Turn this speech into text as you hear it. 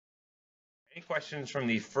Any questions from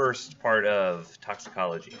the first part of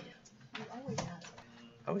toxicology? I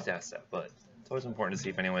always ask that, but it's always important to see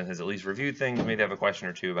if anyone has at least reviewed things. Maybe they have a question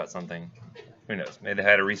or two about something. Who knows? Maybe they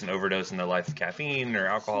had a recent overdose in their life of caffeine or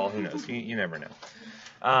alcohol. Who knows? You never know.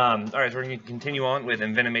 All right, so we're going to continue on with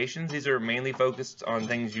envenomations. These are mainly focused on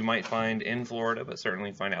things you might find in Florida, but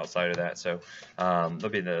certainly find outside of that. So they'll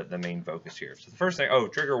be the main focus here. So the first thing,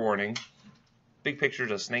 trigger warning. Big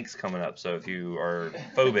pictures of snakes coming up. So if you are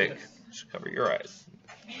phobic, just cover your eyes.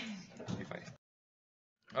 Be fine.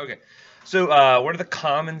 Okay. So what are the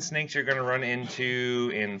common snakes you're going to run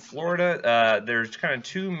into in Florida? There's kind of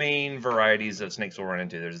two main varieties of snakes we'll run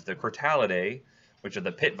into. There's the Crotallidae, which are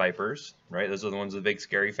the pit vipers, right? Those are the ones with the big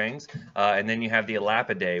scary fangs. And then you have the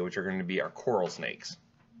Elapidae, which are going to be our coral snakes.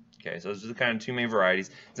 Okay, so those are the kind of two main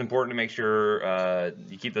varieties. It's important to make sure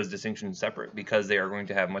you keep those distinctions separate because they are going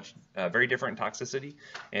to have very different toxicity,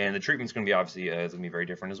 and the treatment's going to be obviously going to be very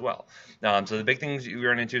different as well. So the big things you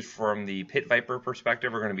run into from the pit viper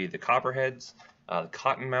perspective are going to be the copperheads, the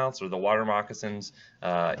cottonmouths or the water moccasins,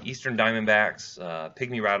 eastern diamondbacks,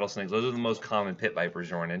 pygmy rattlesnakes. Those are the most common pit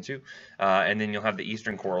vipers you run into. And then you'll have the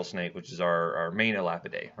eastern coral snake, which is our main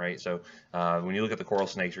Elapidae, right? So when you look at the coral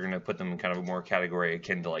snakes, you're going to put them in kind of a more category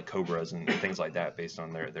akin to like cobras and things like that based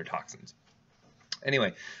on their toxins.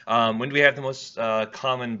 Anyway, when do we have the most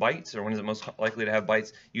common bites, or when is it most likely to have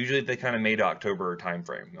bites? Usually at the kind of May to October time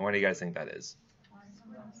frame. And what do you guys think that is?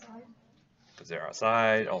 Because they're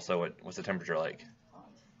outside. Also, what's the temperature like?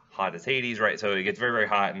 Hot as Hades, right? So it gets very, very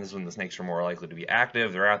hot, and this is when the snakes are more likely to be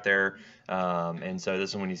active. They're out there, and so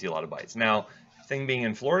this is when you see a lot of bites. Now, thing being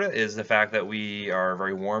in Florida is the fact that we are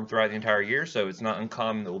very warm throughout the entire year, so it's not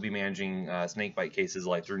uncommon that we'll be managing snake bite cases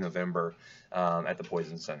like through November at the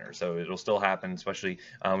poison center. So it'll still happen, especially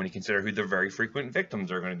when you consider who the very frequent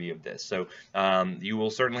victims are going to be of this. So you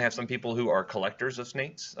will certainly have some people who are collectors of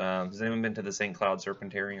snakes. Has anyone been to the St. Cloud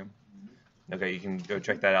Serpentarium? Okay, you can go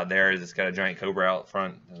check that out there. It's got a giant cobra out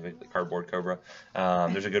front, the cardboard cobra.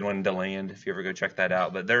 There's a good one in DeLand if you ever go check that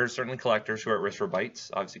out. But there are certainly collectors who are at risk for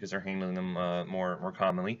bites, obviously because they're handling them more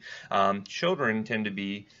commonly. Children tend to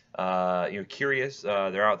be curious.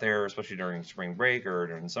 They're out there, especially during spring break or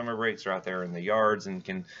during summer breaks. They're out there in the yards and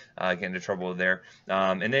can get into trouble there.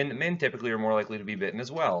 And then men typically are more likely to be bitten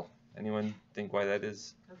as well. Anyone think why that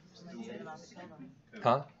is?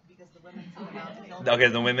 Huh? Okay,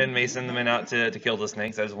 the women may send the men out to kill the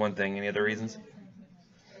snakes. That is one thing. Any other reasons?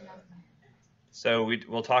 So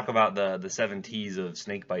we'll talk about the 7 T's of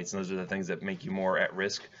snake bites, and those are the things that make you more at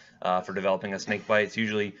risk for developing a snake bite. It's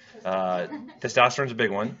usually testosterone's a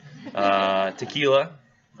big one, tequila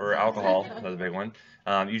or alcohol, another big one.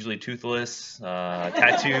 Usually toothless,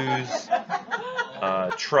 tattoos,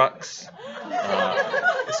 trucks.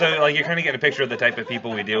 So like you're kind of getting a picture of the type of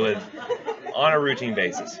people we deal with on a routine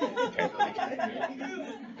basis. Okay.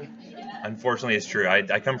 Unfortunately, it's true.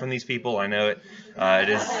 I come from these people. I know it. It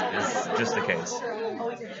is just the case.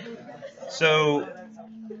 So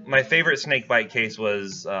my favorite snake bite case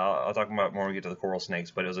was, I'll talk about more when we get to the coral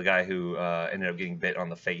snakes, but it was a guy who ended up getting bit on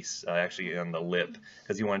the face, actually on the lip,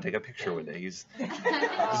 because he wanted to take a picture with it. This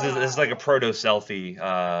is like a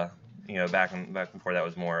proto-selfie. Back before that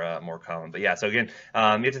was more common. But yeah, so again, you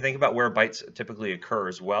have to think about where bites typically occur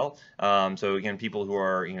as well. So again, people who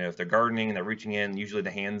are, if they're gardening and they're reaching in, usually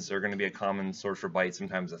the hands are going to be a common source for bites.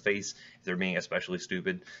 Sometimes the face, if they're being especially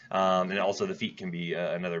stupid. And also the feet can be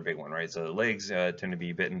another big one, right? So the legs tend to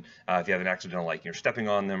be bitten if you have an accidental, like you're stepping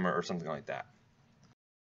on them or something like that.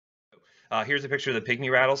 Here's a picture of the pygmy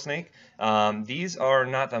rattlesnake. These are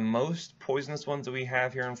not the most poisonous ones that we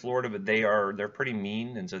have here in Florida, but they're pretty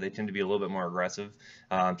mean, and so they tend to be a little bit more aggressive.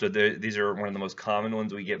 So these are one of the most common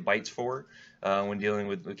ones we get bites for when dealing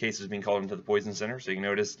with cases being called into the poison center. So you can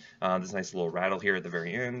notice this nice little rattle here at the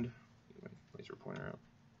very end. Place your pointer out.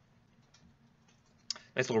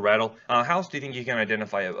 Nice little rattle. How else do you think you can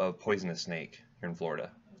identify a poisonous snake here in Florida?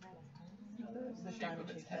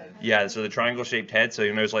 Yeah, so the triangle-shaped head. So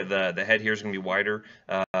you notice like the head here is going to be wider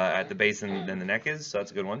at the base than the neck is. So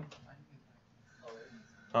that's a good one.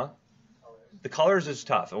 Huh? The colors is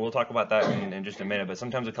tough, and we'll talk about that in just a minute. But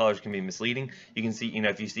sometimes the colors can be misleading. You can see,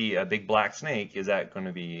 if you see a big black snake, is that going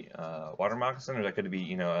to be water moccasin, or that could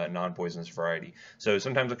be, a non-poisonous variety? So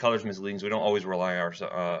sometimes the colors misleading, so we don't always rely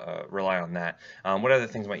on that. What other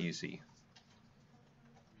things might you see?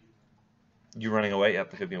 You running away?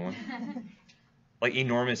 Yep, that could be one. Like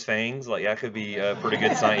enormous fangs, like that could be a pretty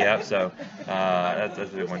good sign. Yep. So that's a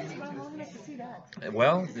good one.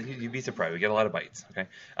 Well, you'd be surprised. We get a lot of bites. Okay.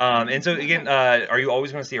 And so again, are you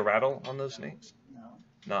always going to see a rattle on those snakes?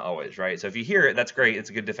 Not always, right? So if you hear it, that's great.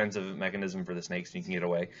 It's a good defensive mechanism for the snakes, and you can get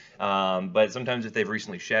away. But sometimes if they've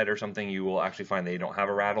recently shed or something, you will actually find they don't have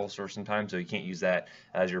a rattle source sometimes, so you can't use that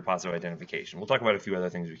as your positive identification. We'll talk about a few other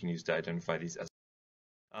things we can use to identify these.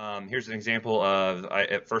 Here's an example of,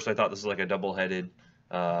 at first I thought this was like a double-headed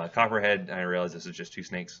copperhead, and I realized this is just two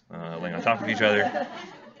snakes laying on top of each other.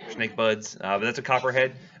 Snake buds, but that's a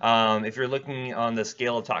copperhead. If you're looking on the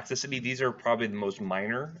scale of toxicity, these are probably the most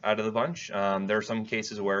minor out of the bunch. There are some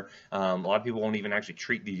cases where a lot of people won't even actually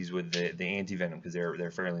treat these with the anti-venom because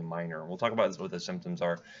they're fairly minor. We'll talk about what the symptoms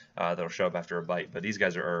are that'll show up after a bite, but these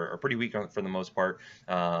guys are pretty weak for the most part.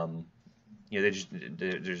 You know, just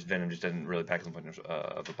venom just doesn't really pack as much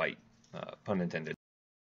of a bite, pun intended.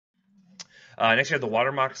 Next, you have the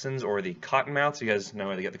water moccasins or the cottonmouths. You guys know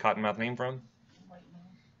where they get the cottonmouth name from?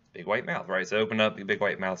 Big white mouth, right? So open up, big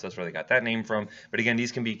white mouth, that's where they got that name from. But again,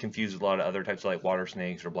 these can be confused with a lot of other types of like water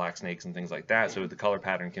snakes or black snakes and things like that. So the color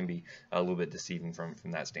pattern can be a little bit deceiving from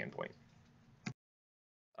that standpoint.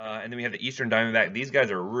 And then we have the eastern diamondback. These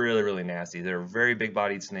guys are really, really nasty. They're very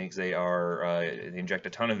big-bodied snakes. They inject a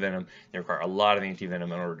ton of venom. They require a lot of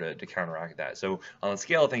anti-venom in order to counteract that. So on the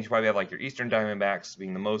scale of things, you probably have like your eastern diamondbacks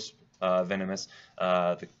being the most venomous,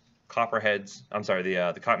 the copperheads, I'm sorry,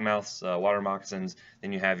 the cottonmouths, water moccasins,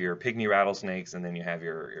 then you have your pygmy rattlesnakes, and then you have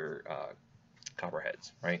your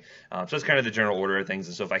copperheads, right? So that's kind of the general order of things.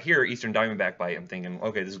 And so if I hear eastern diamondback bite, I'm thinking,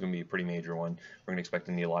 okay, this is going to be a pretty major one. We're going to expect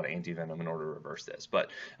to need a lot of anti-venom in order to reverse this. But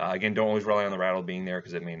again, don't always rely on the rattle being there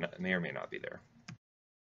because it may or may not be there.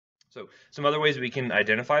 So some other ways we can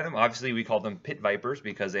identify them. Obviously, we call them pit vipers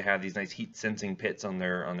because they have these nice heat-sensing pits on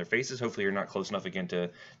their faces. Hopefully, you're not close enough again to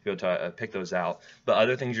be able to pick those out. But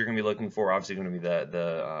other things you're going to be looking for, obviously, going to be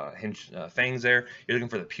the hinge fangs there. You're looking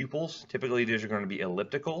for the pupils. Typically, these are going to be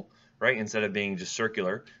elliptical, right, instead of being just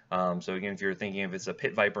circular. So again, if you're thinking if it's a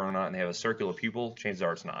pit viper or not and they have a circular pupil, chances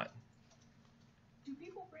are it's not. Do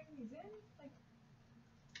people bring these in? Like,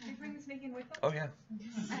 they bring the snake in with them? Oh, yeah.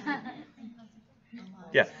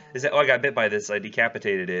 Yeah, oh, I got bit by this, I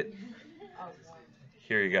decapitated it.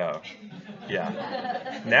 Here you go.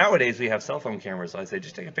 Yeah. Nowadays we have cell phone cameras, so I say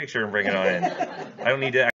just take a picture and bring it on in. I don't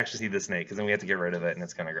need to actually see the snake because then we have to get rid of it and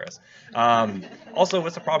it's kind of gross. Also,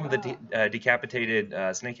 what's the problem with the decapitated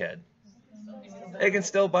snake head? They can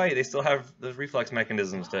still bite. They still have those reflex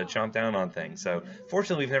mechanisms to chomp down on things. So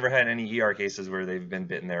fortunately, we've never had any ER cases where they've been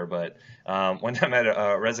bitten there. But one time I had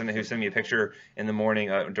a resident who sent me a picture in the morning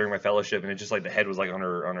during my fellowship, and it just like the head was like on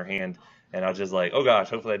her hand, and I was just like, oh gosh,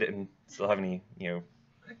 hopefully I didn't still have any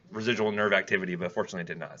residual nerve activity. But fortunately,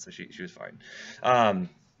 I did not. So she was fine.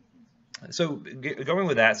 So going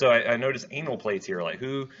with that, so I noticed anal plates here. Like,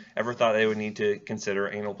 who ever thought they would need to consider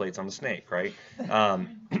anal plates on the snake, right? So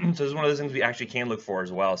this is one of those things we actually can look for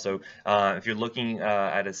as well. So if you're looking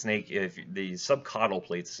at a snake, if the subcaudal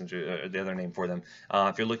plates, essentially the other name for them,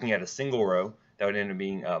 if you're looking at a single row, that would end up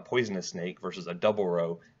being a poisonous snake versus a double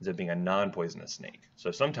row ends up being a non-poisonous snake. So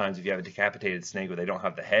sometimes if you have a decapitated snake where they don't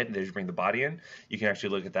have the head and they just bring the body in, you can actually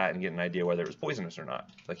look at that and get an idea whether it was poisonous or not.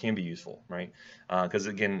 So that can be useful, right? Because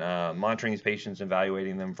again, monitoring these patients,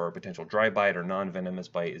 evaluating them for a potential dry bite or non-venomous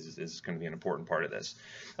bite is going to be an important part of this.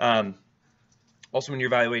 Also, when you're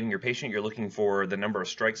evaluating your patient, you're looking for the number of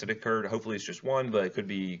strikes that occurred. Hopefully it's just one, but it could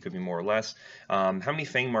be more or less. How many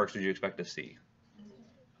fang marks would you expect to see?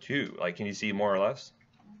 2. Like, can you see more or less?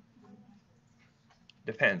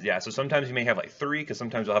 Depends, yeah. So sometimes you may have like 3, because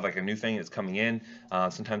sometimes you'll have like a new fang that's coming in.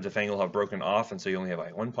 Sometimes the fang will have broken off, and so you only have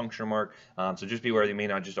like 1 puncture mark. So just be aware you may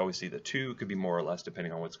not just always see the 2. It could be more or less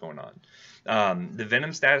depending on what's going on. The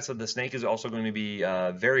venom status of the snake is also going to be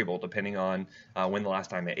variable depending on when the last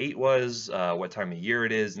time it ate was, what time of year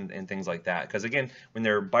it is, and things like that. Because again, when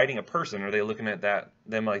they're biting a person, are they looking at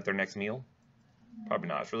them like their next meal? Probably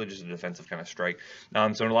not. It's really just a defensive kind of strike.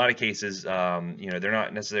 So in a lot of cases, they're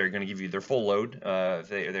not necessarily going to give you their full load if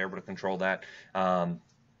they're able to control that.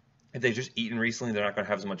 If they've just eaten recently, they're not going to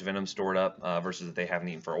have as much venom stored up versus if they haven't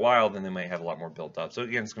eaten for a while, then they might have a lot more built up. So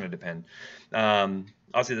again, it's going to depend.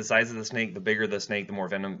 Obviously, the size of the snake, the bigger the snake, the more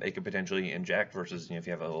venom it could potentially inject versus if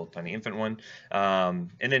you have a little tiny infant one. And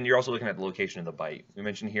then you're also looking at the location of the bite. We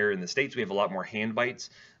mentioned here in the States we have a lot more hand bites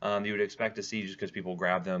you would expect to see just because people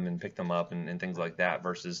grab them and pick them up and things like that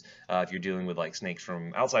versus if you're dealing with like snakes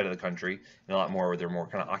from outside of the country and a lot more where they're more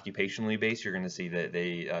kind of occupationally based, you're going to see that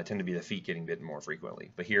they tend to be the feet getting bitten more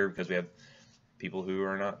frequently. But here, because we have people who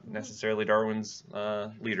are not necessarily Darwin's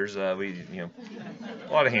leaders, we a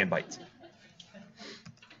lot of hand bites.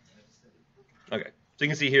 Okay, So you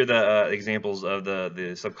can see here the examples of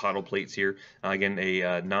the subcaudal plates here. Again,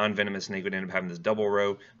 a non-venomous snake would end up having this double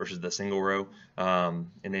row versus the single row. And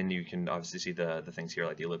then you can obviously see the things here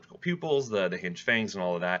like the elliptical pupils, the hinged fangs, and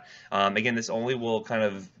all of that. Again, this only will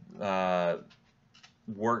kind of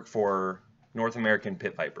work for North American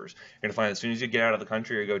pit vipers. You're going to find as soon as you get out of the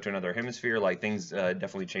country or go to another hemisphere, like things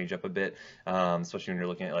definitely change up a bit, especially when you're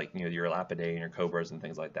looking at like your Lapidae and your cobras and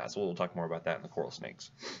things like that. So we'll talk more about that in the coral snakes.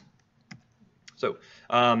 So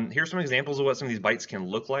here's some examples of what some of these bites can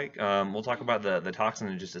look like. We'll talk about the toxin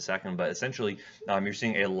in just a second, but essentially you're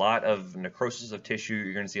seeing a lot of necrosis of tissue.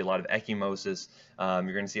 You're going to see a lot of ecchymosis.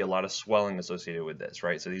 You're going to see a lot of swelling associated with this,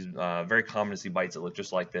 right? So these very common to see bites that look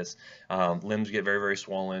just like this. Limbs get very, very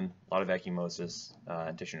swollen, a lot of ecchymosis,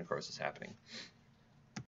 and tissue necrosis happening.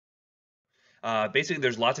 Basically,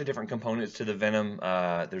 there's lots of different components to the venom.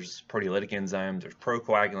 There's proteolytic enzymes, there's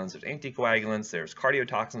procoagulants, there's anticoagulants, there's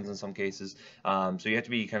cardiotoxins in some cases. So you have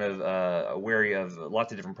to be kind of wary of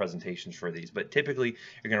lots of different presentations for these. But typically,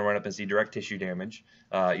 you're going to run up and see direct tissue damage,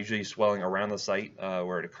 usually swelling around the site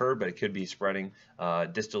where it occurred, but it could be spreading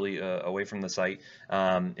distally away from the site.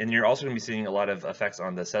 And you're also going to be seeing a lot of effects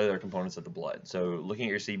on the cellular components of the blood. So looking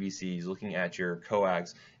at your CBCs, looking at your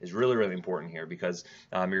coags is really, really important here because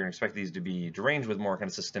you're going to expect these to be deranged with more kind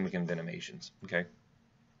of systemic envenomations. Okay.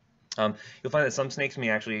 You'll find that some snakes may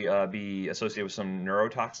actually be associated with some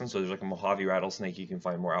neurotoxins. So there's like a Mojave rattlesnake you can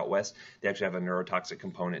find more out west. They actually have a neurotoxic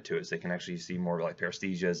component to it, so they can actually see more like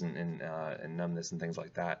paresthesias and numbness and things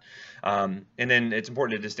like that. And then it's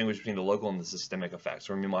important to distinguish between the local and the systemic effects.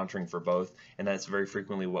 We're going to be monitoring for both, and that's very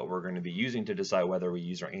frequently what we're going to be using to decide whether we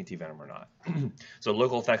use our antivenom or not. So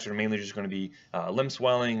local effects are mainly just going to be limb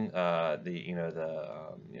swelling,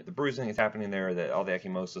 the bruising that's happening there, all the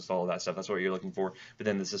ecchymosis, all of that stuff. That's what you're looking for. But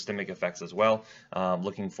then the systemic effects as well,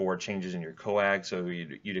 looking for changes in your coag. So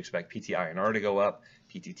you'd expect PT-INR to go up,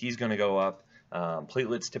 PTT is going to go up,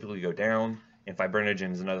 platelets typically go down, and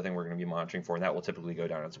fibrinogen is another thing we're going to be monitoring for, and that will typically go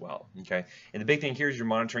down as well. Okay, and the big thing here is you're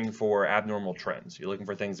monitoring for abnormal trends. You're looking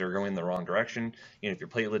for things that are going in the wrong direction. If your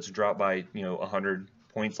platelets drop by 100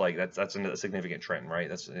 points, like that's a significant trend,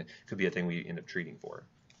 right? It could be a thing we end up treating for.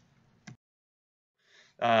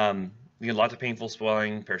 You get lots of painful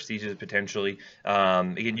swelling, paresthesias potentially.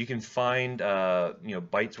 Again, you can find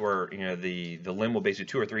bites where the limb will basically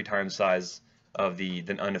 2 or 3 times size of the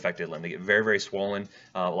unaffected limb. They get very, very swollen.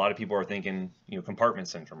 A lot of people are thinking compartment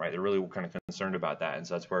syndrome, right? They're really kind of concerned about that, and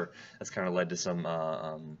so that's kind of led to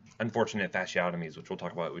some unfortunate fasciotomies, which we'll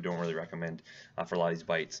talk about. We don't really recommend for a lot of these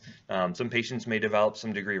bites. Some patients may develop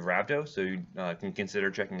some degree of rhabdo, so you can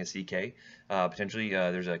consider checking a CK. Potentially,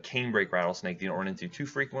 there's a canebrake rattlesnake that you don't run into too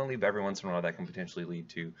frequently, but every once in a while that can potentially lead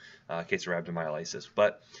to a case of rhabdomyolysis.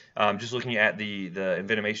 But just looking at the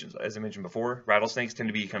envenomations, as I mentioned before, rattlesnakes tend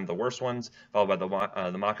to be kind of the worst ones, followed by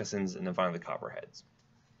the moccasins, and then finally the copperheads.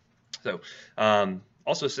 So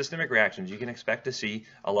also systemic reactions, you can expect to see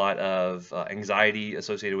a lot of anxiety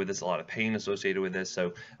associated with this, a lot of pain associated with this.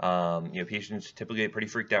 So patients typically get pretty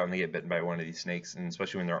freaked out when they get bitten by one of these snakes, and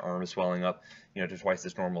especially when their arm is swelling up to twice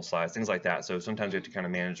its normal size, things like that. So sometimes you have to kind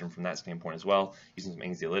of manage them from that standpoint as well, using some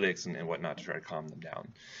anxiolytics and whatnot to try to calm them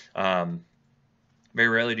down. Very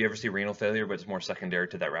rarely do you ever see renal failure, but it's more secondary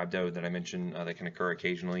to that rhabdo that I mentioned that can occur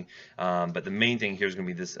occasionally. But the main thing here is going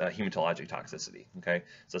to be this hematologic toxicity. Okay,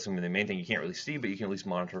 so that's going to be the main thing you can't really see, but you can at least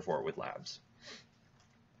monitor for it with labs.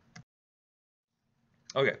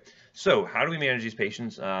 Okay, so how do we manage these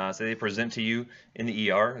patients? Say they present to you in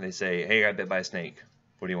the ER, and they say, "Hey, I got bit by a snake.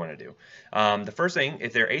 What do you want to do?" The first thing,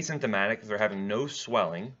 if they're asymptomatic, if they're having no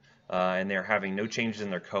swelling, and they're having no changes in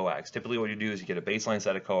their coags. Typically what you do is you get a baseline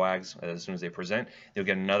set of coags as soon as they present. You'll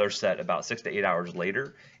get another set about 6 to 8 hours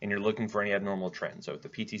later, and you're looking for any abnormal trends. So if the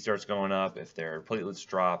PT starts going up, if their platelets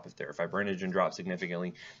drop, if their fibrinogen drops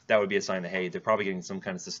significantly, that would be a sign that, hey, they're probably getting some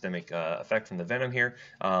kind of systemic effect from the venom here.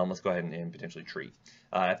 Let's go ahead and potentially treat.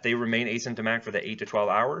 If they remain asymptomatic for the 8 to 12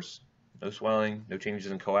 hours, no swelling, no changes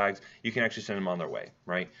in coags, you can actually send them on their way,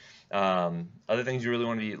 right? Other things you really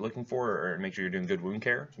want to be looking for are make sure you're doing good wound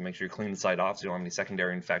care. So make sure you clean the site off so you don't have any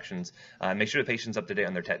secondary infections. Make sure the patient's up to date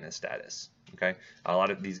on their tetanus status. Okay, a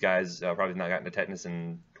lot of these guys probably have not gotten a tetanus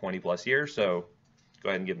in 20 plus years, so go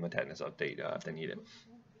ahead and give them a tetanus update if they need it.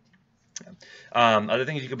 Other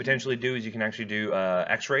things you could potentially do is you can actually do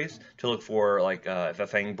x-rays to look for like if a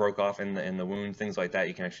fang broke off in the wound, things like that.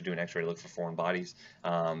 You can actually do an x-ray to look for foreign bodies.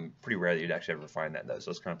 Pretty rare that you'd actually ever find that though,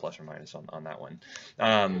 so it's kind of plus or minus on that one.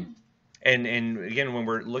 And again, when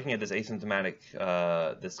we're looking at this asymptomatic,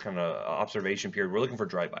 this kind of observation period, we're looking for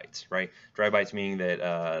dry bites, right? Dry bites meaning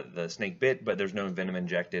that the snake bit, but there's no venom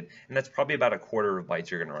injected, and that's probably about a quarter of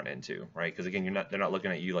bites you're going to run into, right? Because again, they're not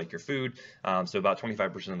looking at you like your food, so about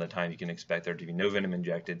 25% of the time you can expect there to be no venom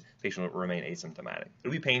injected. Patient will remain asymptomatic.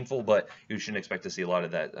 It'll be painful, but you shouldn't expect to see a lot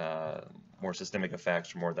of that more systemic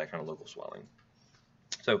effects or more of that kind of local swelling.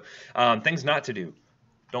 So things not to do: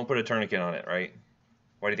 don't put a tourniquet on it, right?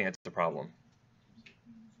 Why do you think that's a problem?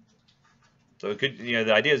 So it could,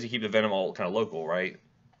 the idea is to keep the venom all kind of local, right?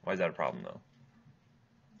 Why is that a problem,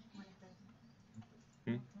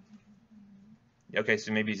 though? Okay,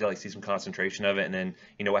 so maybe you see some concentration of it, and then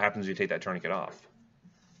what happens when you take that tourniquet off?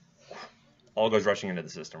 All goes rushing into the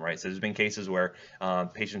system, right? So there's been cases where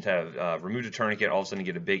patients have removed a tourniquet, all of a sudden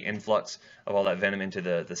you get a big influx of all that venom into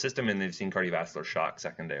the system, and they've seen cardiovascular shock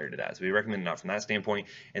secondary to that. So we recommend not from that standpoint.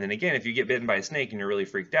 And then again, if you get bitten by a snake and you're really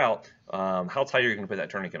freaked out, how tight are you going to put that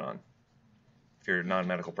tourniquet on? If you're a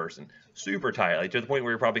non-medical person, super tight, like to the point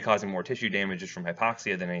where you're probably causing more tissue damage just from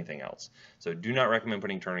hypoxia than anything else. So do not recommend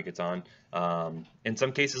putting tourniquets on. In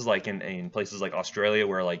some cases, like in places like Australia,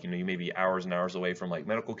 where you may be hours and hours away from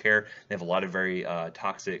medical care, they have a lot of very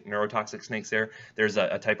neurotoxic snakes there. There's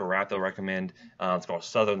a type of wrap they'll recommend. It's called a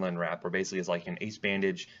Sutherland wrap, where basically it's like an ace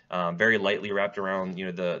bandage, very lightly wrapped around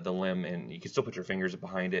the limb, and you can still put your fingers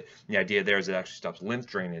behind it. And the idea there is it actually stops lymph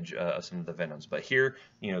drainage of some of the venoms. But here,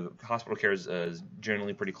 hospital care is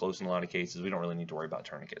generally pretty close in a lot of cases. We don't really need to worry about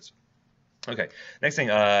tourniquets. Okay, next thing,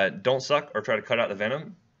 don't suck or try to cut out the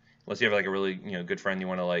venom. Unless you have a really good friend you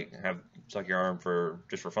want to have suck your arm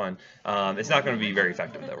just for fun. It's not going to be very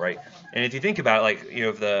effective though, right? And if you think about it,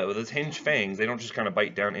 with those hinged fangs, they don't just kind of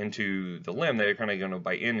bite down into the limb. They're kind of going to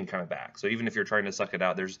bite in and kind of back. So even if you're trying to suck it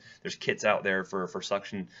out, there's kits out there for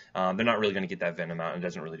suction. They're not really going to get that venom out, and it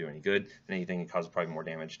doesn't really do any good. If anything, it causes probably more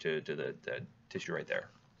damage to the tissue right there.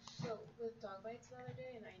 So with dog bites the other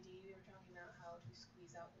day in ID, we were talking about how if you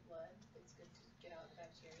squeeze out the blood, it's good to get out the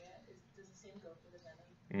bacteria. Does the same go for the venom?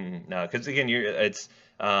 No, because again, you're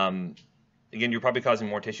probably causing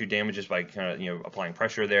more tissue damage just by kind of applying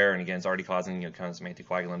pressure there, and again, it's already causing kind of some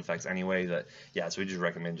anticoagulant effects anyway. But yeah, so we just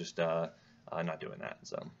recommend just not doing that.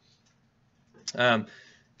 So. And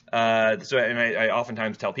I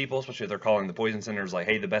oftentimes tell people, especially if they're calling the poison centers,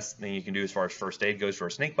 hey, the best thing you can do as far as first aid goes for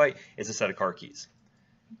a snake bite is a set of car keys.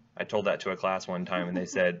 I told that to a class one time, and they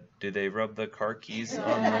said, "Do they rub the car keys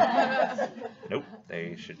on the?" Nope.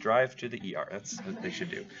 They should drive to the ER. That's what they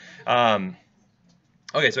should do.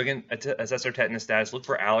 Okay, so again, assess their tetanus status. Look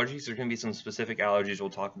for allergies. There's going to be some specific allergies we'll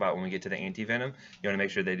talk about when we get to the antivenom. You want to make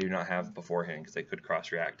sure they do not have beforehand because they could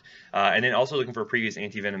cross-react. And then also looking for previous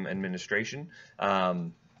antivenom administration.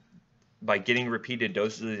 By getting repeated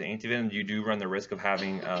doses of the antivenom, you do run the risk of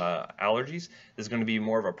having allergies. This is going to be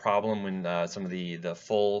more of a problem when some of the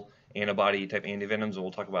full antibody type antivenoms, and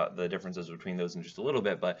we'll talk about the differences between those in just a little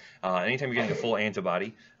bit, but anytime you're getting a full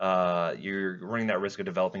antibody, you're running that risk of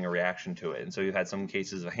developing a reaction to it. And so you've had some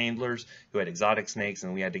cases of handlers who had exotic snakes,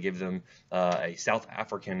 and we had to give them a South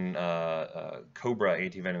African cobra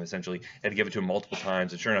antivenom, essentially. Had to give it to them multiple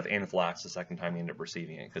times, and sure enough, anaphylaxis the second time we ended up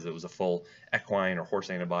receiving it because it was a full equine or horse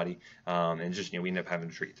antibody, and just we ended up having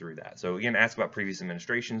to treat through that. So again, ask about previous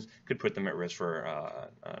administrations, could put them at risk for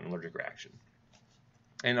an allergic reaction.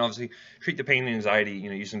 And obviously, treat the pain and anxiety.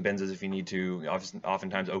 Use some benzos if you need to.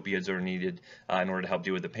 Oftentimes, opioids are needed in order to help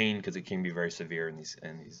deal with the pain because it can be very severe in these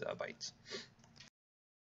bites.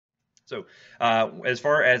 So, as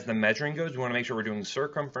far as the measuring goes, we want to make sure we're doing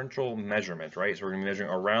circumferential measurement, right? So we're going to be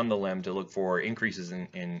measuring around the limb to look for increases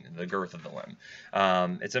in the girth of the limb.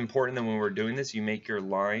 It's important that when we're doing this, you make your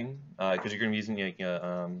line because you're going to be using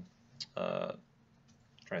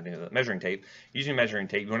trying to think of the measuring tape. Using measuring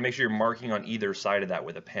tape, you want to make sure you're marking on either side of that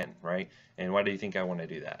with a pen, right? And why do you think I want to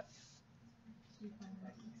do that?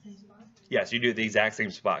 Yes, you do it the exact same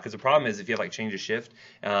spot. Because the problem is if you have change of shift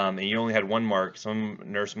and you only had one mark, some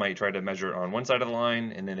nurse might try to measure it on one side of the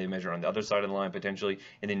line, and then they measure on the other side of the line potentially,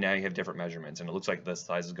 and then now you have different measurements, and it looks like the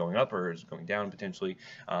size is going up or is going down potentially.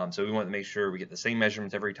 So we want to make sure we get the same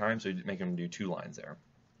measurements every time, so we make them do two lines there.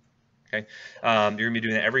 Okay, you're going to be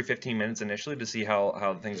doing that every 15 minutes initially to see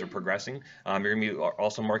how things are progressing. You're going to be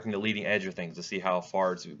also marking the leading edge of things to see how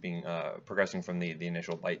far it's being progressing from the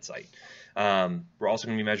initial bite site. We're also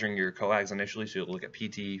going to be measuring your coags initially, so you'll look at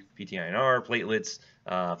PT, PTINR, platelets,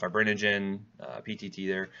 fibrinogen, PTT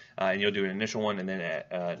there, and you'll do an initial one, and then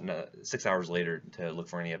at 6 hours later to look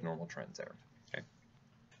for any abnormal trends there.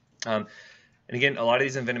 Okay. And again, a lot of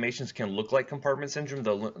these envenomations can look like compartment syndrome.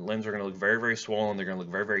 The limbs are going to look very, very swollen. They're going to look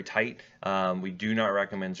very, very tight. We do not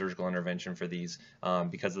recommend surgical intervention for these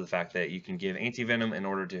because of the fact that you can give antivenom in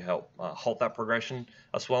order to help halt that progression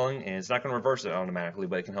of swelling, and it's not going to reverse it automatically,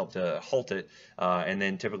 but it can help to halt it. And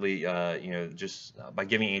then typically, just by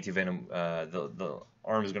giving antivenom, the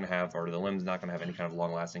arm is going to have, or the limb is not going to have any kind of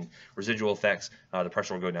long-lasting residual effects. The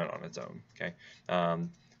pressure will go down on its own. Okay.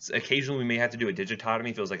 So occasionally we may have to do a digitotomy.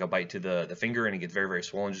 It feels like a bite to the finger, and it gets very, very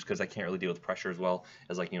swollen just because I can't really deal with pressure as well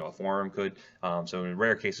as like a forearm could. So in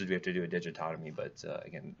rare cases we have to do a digitotomy, but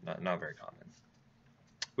again, not very common.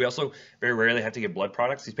 We also very rarely have to give blood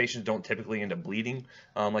products. These patients don't typically end up bleeding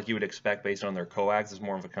like you would expect based on their coags. It's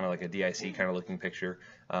more of a kind of like a DIC kind of looking picture.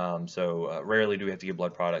 So rarely do we have to give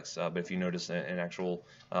blood products, but if you notice an actual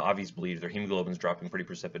obvious bleed, their hemoglobin is dropping pretty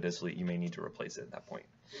precipitously, you may need to replace it at that point.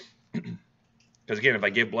 Because again, if I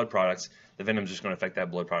give blood products, the venom is just going to affect that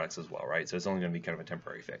blood products as well, right? So it's only going to be kind of a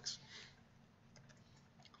temporary fix.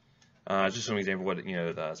 Just some example of what some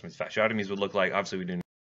of these fasciotomies would look like. Obviously, we do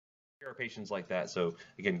care patients like that, so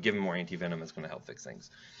again, giving more antivenom is going to help fix things.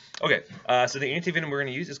 Okay, so the antivenom we're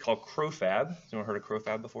going to use is called Crofab. Has anyone heard of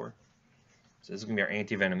Crofab before? So this is going to be our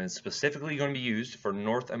antivenom. It's specifically going to be used for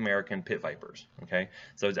North American pit vipers. Okay,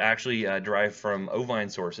 so it's actually derived from ovine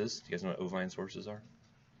sources. Do you guys know what ovine sources are?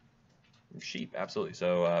 Sheep, absolutely.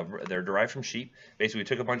 So they're derived from sheep. Basically, we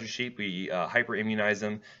took a bunch of sheep, we hyper-immunized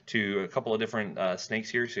them to a couple of different snakes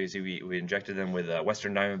here. So you see we injected them with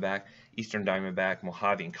Western Diamondback, Eastern Diamondback,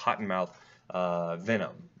 Mojave, and Cottonmouth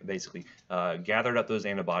venom, basically. Gathered up those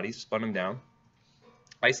antibodies, spun them down,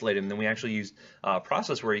 isolated them, then we actually used a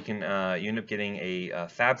process where you can you end up getting a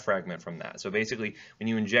fab fragment from that. So basically, when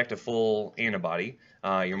you inject a full antibody,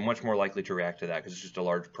 you're much more likely to react to that because it's just a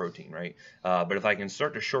large protein, right? But if I can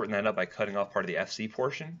start to shorten that up by cutting off part of the FC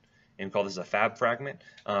portion and call this a fab fragment,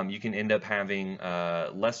 you can end up having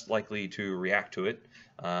less likely to react to it,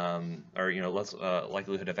 or less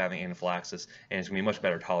likelihood of having anaphylaxis, and it's going to be much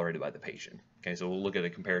better tolerated by the patient. Okay, so we'll look at a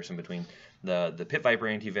comparison between the pit viper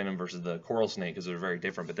antivenom versus the coral snake because they're very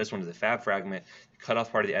different. But this one is a fab fragment, cut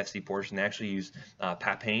off part of the FC portion. They actually use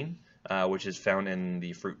papain, which is found in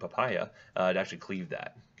the fruit papaya, to actually cleave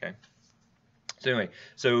that. Okay. So anyway,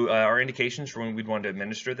 our indications for when we'd want to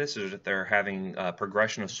administer this is that they're having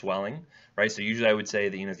progression of swelling, right? So usually I would say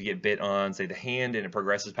that if you get bit on, say, the hand and it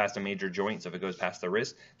progresses past a major joint, so if it goes past the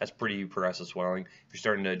wrist, that's pretty progressive swelling. If you're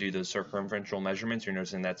starting to do those circumferential measurements, you're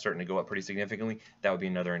noticing that's starting to go up pretty significantly, that would be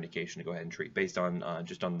another indication to go ahead and treat based on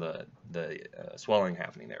just on the swelling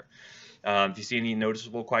happening there. If you see any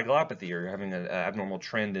noticeable coagulopathy or you're having an abnormal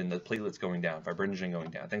trend in the platelets going down, fibrinogen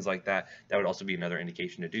going down, things like that, that would also be another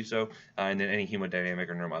indication to do so. And then any hemodynamic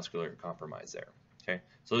or neuromuscular compromise there. Okay,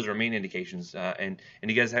 so those are main indications. And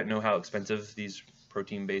you guys know how expensive these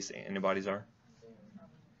protein-based antibodies are?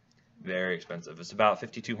 Very expensive. It's about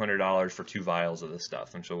 $5,200 for 2 vials of this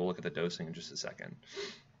stuff. And so we'll look at the dosing in just a second.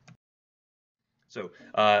 So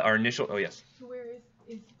our initial, oh yes. So where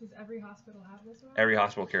does every hospital have this one? Every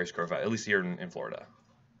hospital carries Crofab, at least here in Florida,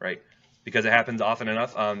 right? Because it happens often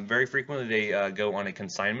enough. Very frequently they go on a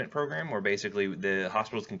consignment program where basically the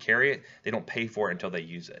hospitals can carry it. They don't pay for it until they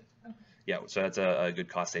use it. Okay. Yeah, so that's a good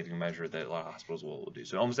cost-saving measure that a lot of hospitals will do.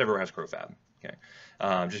 So almost everywhere has Crofab, okay?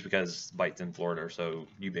 Just because bites in Florida are so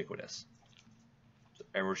ubiquitous.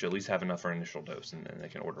 Everyone should at least have enough for an initial dose, and then they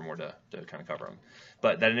can order more to kind of cover them.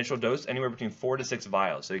 But that initial dose, anywhere between 4 to 6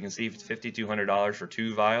 vials. So you can see if it's $5,200 for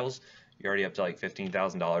 2 vials, you're already up to like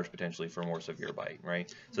 $15,000 potentially for a more severe bite,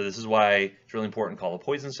 right? So this is why it's really important to call the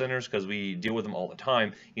poison centers, because we deal with them all the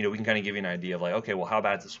time. We can kind of give you an idea of like, okay, well, how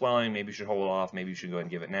bad's the swelling? Maybe you should hold it off. Maybe you should go ahead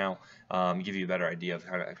and give it now. Give you a better idea of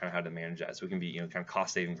kind of how to manage that. So it can be kind of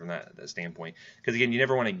cost saving from that standpoint. Because again, you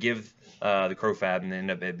never want to give the Crofab and then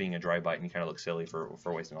end up it being a dry bite and you kind of look silly for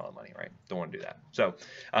wasting all that money, right? Don't want to do that. So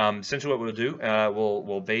essentially what we'll do,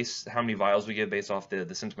 we'll base how many vials we give based off the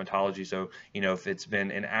symptomatology. So if it's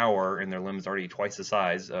been an hour and their limb is already twice the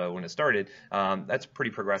size when it started, that's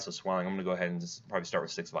pretty progressive swelling. I'm going to go ahead and just probably start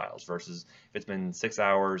with 6 vials versus if it's been 6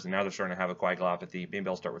 hours and now they're starting to have a coagulopathy, maybe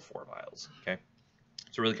I'll start with 4 vials. Okay.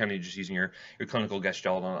 So really kind of just using your clinical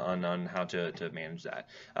gestalt on how to manage that.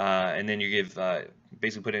 And then you give,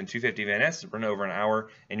 basically put in 250 Van S, run over an hour,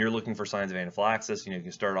 and you're looking for signs of anaphylaxis. You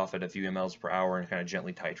can start off at a few mLs per hour and kind of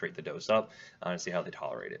gently titrate the dose up and see how they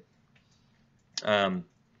tolerate it.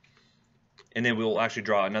 And then we'll actually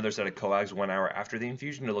draw another set of coags 1 hour after the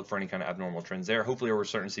infusion to look for any kind of abnormal trends there. Hopefully we're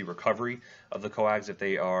starting to see recovery of the coags if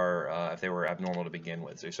they were abnormal to begin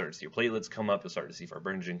with. So you start to see your platelets come up, you'll start to see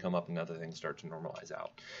fibrinogen come up, and other things start to normalize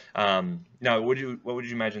out. Now, what would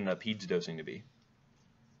you imagine the PEDS dosing to be?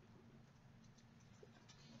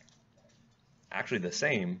 actually the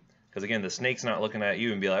same. Because again, the snake's not looking at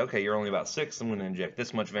you and be like, okay, you're only about 6, I'm going to inject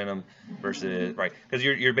this much venom versus, right? Because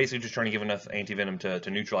you're basically just trying to give enough antivenom to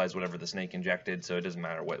neutralize whatever the snake injected, so it doesn't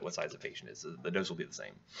matter what size the patient is. The dose will be the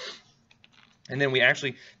same. And then we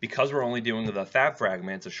actually, because we're only doing the Fab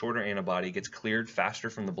fragments, a shorter antibody gets cleared faster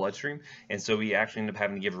from the bloodstream, and so we actually end up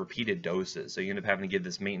having to give repeated doses. So you end up having to give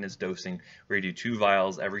this maintenance dosing where you do 2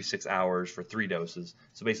 vials every 6 hours for 3 doses.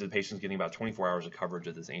 So basically the patient's getting about 24 hours of coverage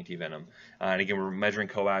of this antivenom. And again, we're measuring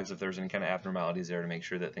coags if there's any kind of abnormalities there to make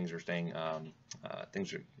sure that things are staying,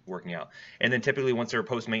 things are working out. And then typically once they're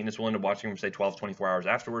post-maintenance, we'll end up watching them for say 12, 24 hours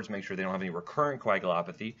afterwards, make sure they don't have any recurrent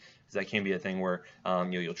coagulopathy, because that can be a thing where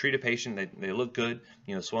you'll treat a patient, they look good,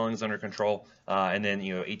 swelling's under control, and then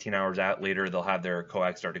 18 hours out later they'll have their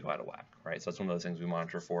coags start to go out of whack, right? So that's one of those things we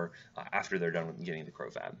monitor for after they're done with getting the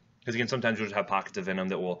CroFab. Because again, sometimes you'll just have pockets of venom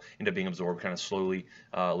that will end up being absorbed kind of slowly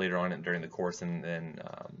later on during the course than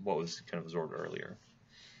what was kind of absorbed earlier.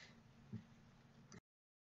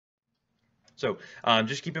 So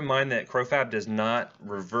just keep in mind that CroFab does not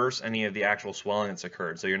reverse any of the actual swelling that's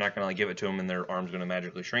occurred. So you're not going to give it to them and their arm's going to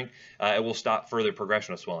magically shrink. It will stop further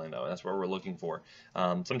progression of swelling, though. That's what we're looking for.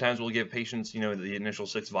 Sometimes we'll give patients, the initial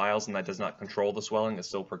 6 vials, and that does not control the swelling. It's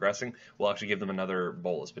still progressing. We'll actually give them another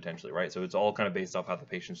bolus potentially, right? So it's all kind of based off how the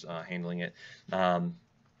patient's handling it.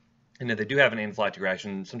 And if they do have an anaphylactic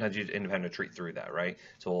reaction, sometimes you end up having to treat through that, right?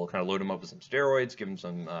 So we'll kind of load them up with some steroids, give them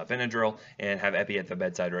some Benadryl, and have epi at the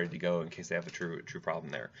bedside ready to go in case they have a true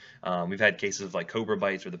problem there. We've had cases of like cobra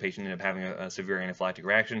bites where the patient ended up having a severe anaphylactic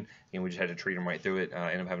reaction, and we just had to treat them right through it.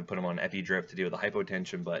 Ended up having to put them on epi drip to deal with the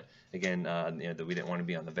hypotension, but again, that we didn't want to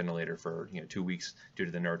be on the ventilator for 2 weeks due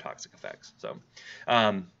to the neurotoxic effects. So.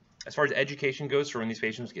 As far as education goes, for when these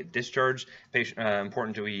patients get discharged,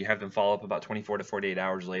 important to we have them follow up about 24 to 48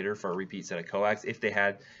 hours later for a repeat set of coags if they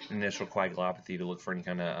had an initial coagulopathy to look for any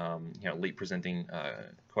kind of late presenting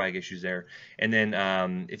coag issues there. And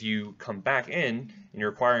then if you come back in and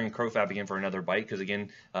you're requiring CroFab again for another bite, because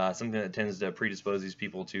again, something that tends to predispose these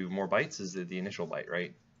people to more bites is the initial bite,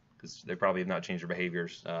 right? Because they probably have not changed their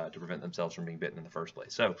behaviors to prevent themselves from being bitten in the first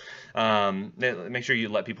place. So make sure you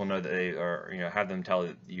let people know that they are, have them tell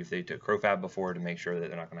you if they took CroFab before to make sure that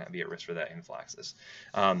they're not going to be at risk for that anaphylaxis.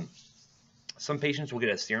 Some patients will get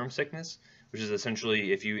a serum sickness, which is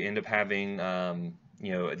essentially if you end up having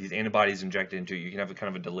these antibodies injected into you, can have a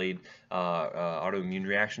kind of a delayed autoimmune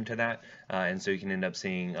reaction to that, and so you can end up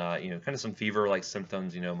seeing kind of some fever-like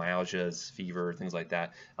symptoms, myalgias, fever, things like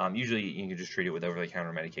that. Usually you can just treat it with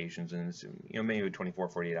over-the-counter medications, and it's, maybe 24,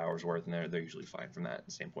 48 hours worth, and they're usually fine from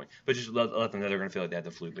that standpoint. But just let them know they're going to feel like they have the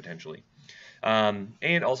flu potentially.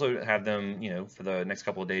 And also have them, for the next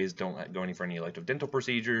couple of days, don't go for any elective dental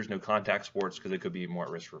procedures, no contact sports, because they could be more at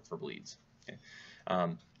risk for bleeds. Okay.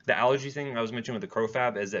 The allergy thing I was mentioning with the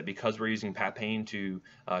CroFab is that because we're using papain to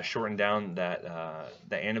shorten down that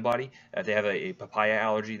the antibody, if they have a papaya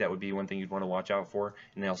allergy, that would be one thing you'd want to watch out for.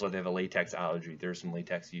 And they also have a latex allergy. There's some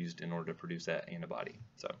latex used in order to produce that antibody.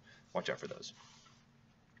 So watch out for those.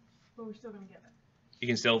 But we're still going to give it. You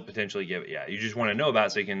can still potentially give it, yeah. You just want to know about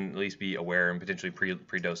it so you can at least be aware and potentially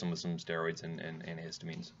pre-dose them with some steroids and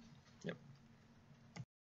antihistamines. Yep.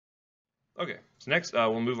 Okay, so next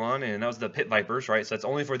we'll move on, and that was the pit vipers, right? So that's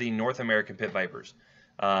only for the North American pit vipers.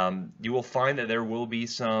 You will find that there will be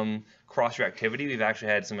some cross-reactivity. We've actually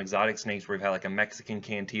had some exotic snakes where we've had like a Mexican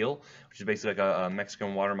cantil, which is basically like a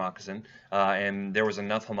Mexican water moccasin, and there was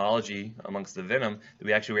enough homology amongst the venom that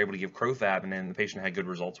we actually were able to give CroFab, and then the patient had good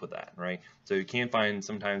results with that, right? So you can find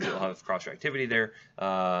sometimes it'll have cross-reactivity there.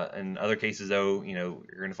 In other cases, though, you're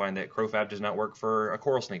going to find that CroFab does not work for a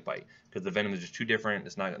coral snake bite because the venom is just too different.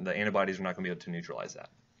 It's not, the antibodies are not going to be able to neutralize that.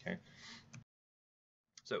 Okay.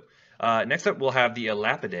 So next up, we'll have the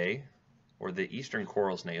Elapidae, or the eastern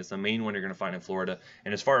coral snake. It's the main one you're going to find in Florida.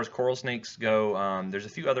 And as far as coral snakes go, there's a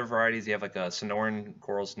few other varieties. You have like a Sonoran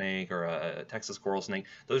coral snake or a Texas coral snake.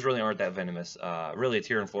 Those really aren't that venomous. Really, it's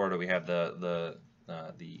here in Florida. We have the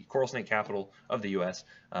coral snake capital of the U.S.,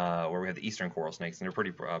 where we have the eastern coral snakes, and they're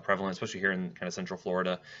pretty prevalent, especially here in kind of central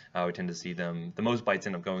Florida. We tend to see them. The most bites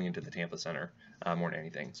end up going into the Tampa Center more than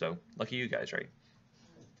anything. So lucky you guys, right?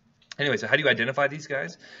 Anyway, so how do you identify these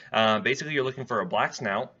guys? Basically, you're looking for a black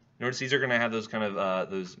snout. Notice these are going to have those kind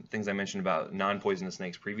of those things I mentioned about non-poisonous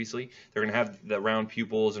snakes previously. They're going to have the round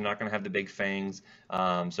pupils. They're not going to have the big fangs.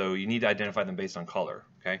 So you need to identify them based on color.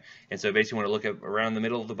 Okay, and so basically, you want to look at around the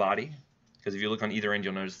middle of the body, because if you look on either end,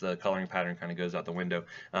 you'll notice the coloring pattern kind of goes out the window.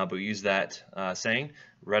 But we use that saying: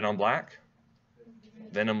 red on black,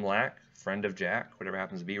 venom black, friend of Jack, whatever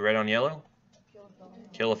happens to be. Red on yellow,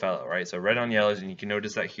 kill a fellow. Right. So red on yellows, and you can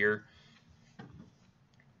notice that here.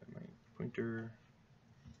 My pointer.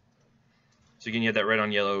 So again, you have that red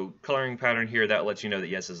on yellow coloring pattern here. That lets you know that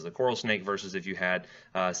yes, this is a coral snake versus if you had,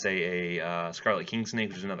 say, a scarlet king snake,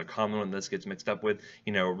 which is another common one this gets mixed up with.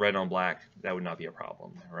 You know, red on black, that would not be a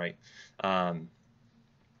problem, right?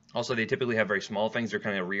 Also, they typically have very small fangs. They're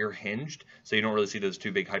kind of rear hinged, so you don't really see those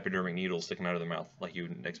two big hypodermic needles sticking out of their mouth like you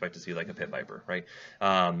would expect to see like a pit viper, right?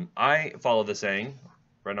 I follow the saying,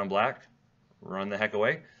 red on black, run the heck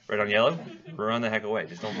away. Red on yellow, run the heck away.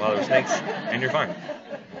 Just don't bother with snakes, and you're fine.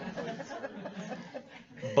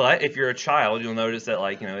 But if you're a child, you'll notice that,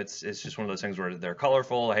 like, you know, it's just one of those things where they're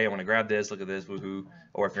colorful. Hey, I want to grab this. Look at this. Woohoo!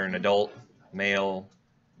 Or if you're an adult, male,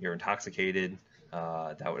 you're intoxicated.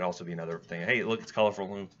 That would also be another thing. Hey, look, it's colorful.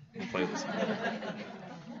 Let me play with this.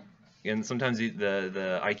 And sometimes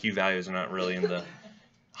the IQ values are not really in the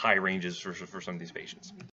high ranges for some of these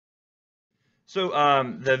patients. So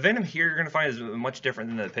the venom here you're going to find is much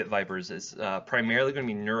different than the pit vipers. It's primarily going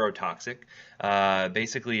to be neurotoxic.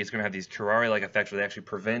 Basically, it's going to have these curare-like effects where they actually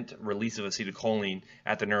prevent release of acetylcholine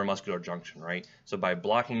at the neuromuscular junction, right? So by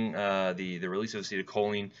blocking the release of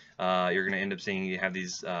acetylcholine, you're going to end up seeing you have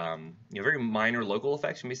these very minor local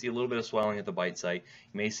effects. You may see a little bit of swelling at the bite site.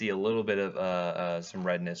 You may see a little bit of some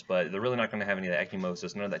redness, but they're really not going to have any of the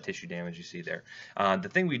ecchymosis, none of that tissue damage you see there. The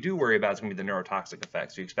thing we do worry about is going to be the neurotoxic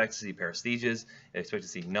effects. You expect to see paresthesias, you expect to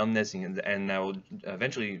see numbness, and that will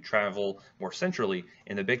eventually travel more centrally.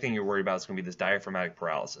 And the big thing you're worried about is going to be this diaphragmatic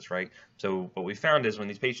paralysis, right? So what we found is when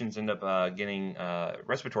these patients end up getting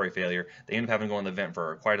respiratory failure, they end up having to go on the vent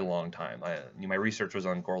for quite a long time. My research was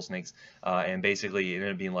on coral snakes, and basically it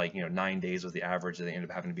ended up being like 9 days was the average that they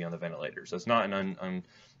ended up having to be on the ventilator. So it's not an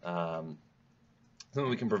something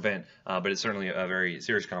we can prevent, but it's certainly a very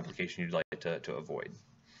serious complication you'd like to avoid.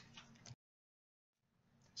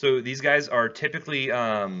 So these guys are typically,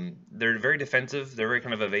 they're very defensive. They're very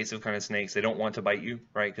kind of evasive kind of snakes. They don't want to bite you,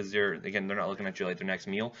 right? Because they're not looking at you like their next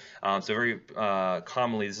meal. So very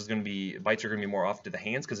commonly, bites are going to be more often to the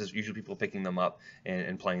hands because it's usually people picking them up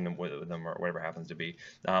and playing them with them or whatever happens to be.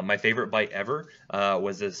 My favorite bite ever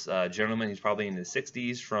was this gentleman. He's probably in his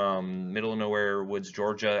 60s from middle of nowhere woods,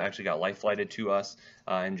 Georgia. Actually got life flighted to us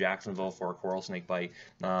in Jacksonville for a coral snake bite.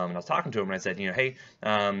 And I was talking to him and I said, hey,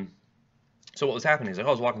 so what was happening? He's like,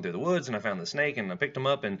 I was walking through the woods and I found the snake and I picked him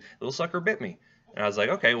up and the little sucker bit me. And I was like,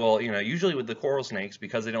 okay, well, usually with the coral snakes,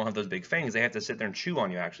 because they don't have those big fangs, they have to sit there and chew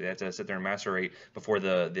on you, actually. They have to sit there and macerate before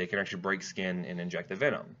they can actually break skin and inject the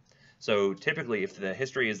venom. So typically, if the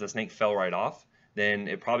history is the snake fell right off, then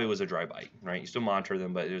it probably was a dry bite, right? You still monitor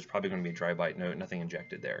them, but it was probably going to be a dry bite, nothing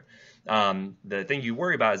injected there. The thing you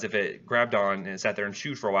worry about is if it grabbed on and it sat there and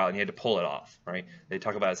chewed for a while and you had to pull it off, right? They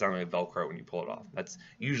talk about it sounding like Velcro when you pull it off. That's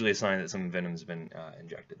usually a sign that some venom has been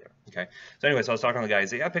injected there, okay? So anyway, so I was talking to the guy. He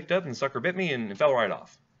said, yeah, I picked up and the sucker bit me and it fell right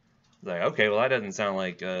off. Like, okay, well, that doesn't sound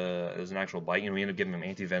like it was an actual bite. We ended up giving him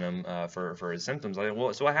anti-venom for his symptoms. Like,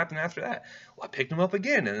 well, so what happened after that? Well, I picked him up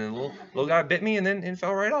again, and then the little guy bit me, and then it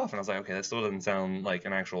fell right off. And I was like, okay, that still doesn't sound like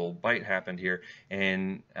an actual bite happened here.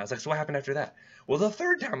 And I was like, so what happened after that? Well, the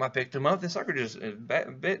third time I picked him up, the sucker just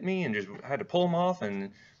bit me and just had to pull him off.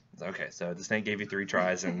 And okay, so the snake gave you 3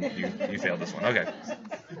 tries, and you failed this one. Okay,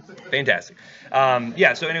 fantastic.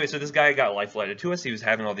 Yeah, so anyway, so this guy got life flighted to us. He was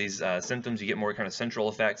having all these symptoms. You get more kind of central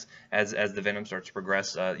effects as the venom starts to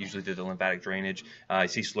progress, usually through the lymphatic drainage. You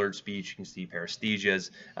see slurred speech, you can see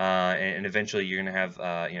paresthesias, and eventually you're going to have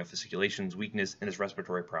fasciculations, weakness, and this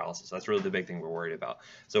respiratory paralysis. That's really the big thing we're worried about.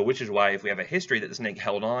 So which is why if we have a history that the snake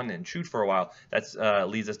held on and chewed for a while, that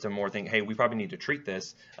leads us to more think, hey, we probably need to treat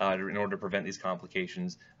this in order to prevent these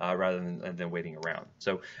complications rather than waiting around.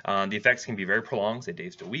 So the effects can be very prolonged, say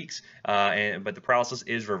days to weeks, but the paralysis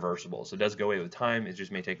is reversible. So it does go away with time. It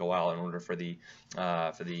just may take a while in order for the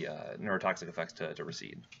neurotoxic effects to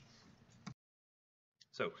recede.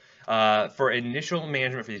 So for initial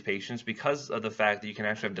management for these patients, because of the fact that you can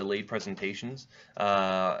actually have delayed presentations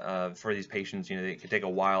for these patients, it can take a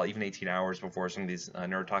while, even 18 hours before some of these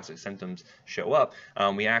neurotoxic symptoms show up,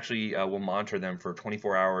 we actually will monitor them for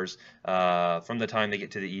 24 hours from the time they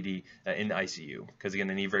get to the ED in the ICU. Because again,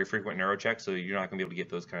 they need very frequent neuro checks, so you're not going to be able to get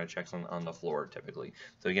those kind of checks on the floor typically.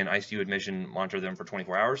 So again, ICU admission, monitor them for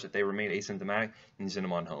 24 hours. If they remain asymptomatic, then you send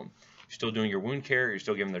them on home. You're still doing your wound care, you're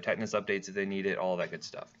still giving their tetanus updates if they need it, all that good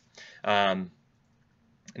stuff. Now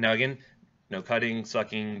again, no cutting,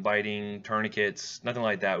 sucking, biting, tourniquets, nothing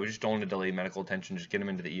like that. We just don't want to delay medical attention, just get them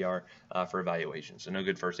into the ER for evaluation. So no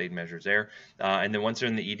good first aid measures there. And then once they're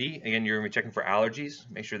in the ED, again, you're going to be checking for allergies.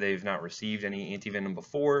 Make sure they've not received any antivenom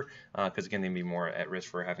before, because again, they may be more at risk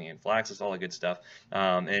for having anaphylaxis, all that good stuff.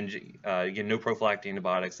 And again, no prophylactic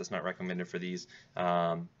antibiotics. That's not recommended for these.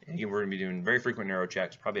 And again, we're going to be doing very frequent neuro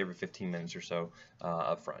checks, probably every 15 minutes or so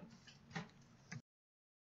up front.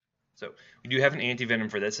 So we do have an antivenom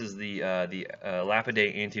for this. This is the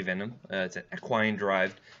Lapidae antivenom. It's an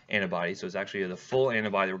equine-derived antibody, so it's actually the full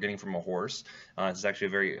antibody that we're getting from a horse. It's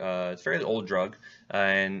actually a it's a fairly old drug,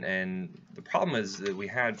 and the problem is that we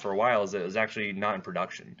had for a while is that it was actually not in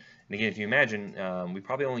production. And again, if you imagine, we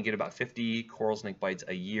probably only get about 50 coral snake bites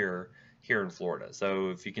a year here in Florida.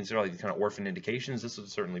 So if you consider all these kind of orphan indications, this would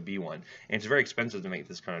certainly be one. And it's very expensive to make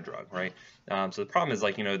this kind of drug, right? So the problem is,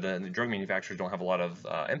 like, you know, the drug manufacturers don't have a lot of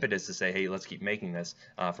impetus to say, hey, let's keep making this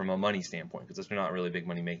from a money standpoint, because it's not really a big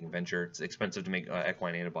money-making venture. It's expensive to make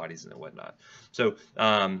equine antibodies and whatnot. So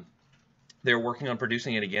they're working on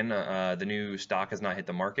producing it again. The new stock has not hit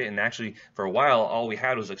the market, and actually for a while all we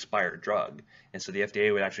had was expired drug, and so the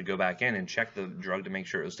FDA would actually go back in and check the drug to make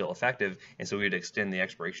sure it was still effective, and so we would extend the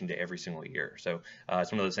expiration date every single year. So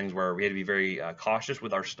it's one of those things where we had to be very cautious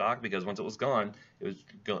with our stock, because once it was gone, it was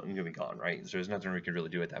going to be gone, right? So there's nothing we could really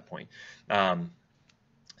do at that point.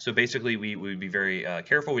 So basically, we would be very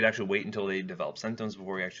careful. We'd actually wait until they developed symptoms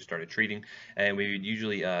before we actually started treating, and we would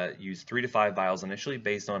usually use 3 to 5 vials initially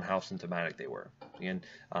based on how symptomatic they were. Again,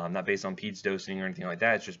 not based on peds dosing or anything like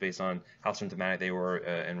that. It's just based on how symptomatic they were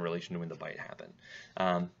in relation to when the bite happened.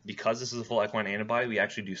 Because this is a full equine antibody, we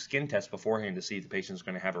actually do skin tests beforehand to see if the patient is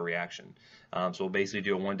going to have a reaction. So we'll basically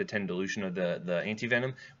do a 1 to 10 dilution of the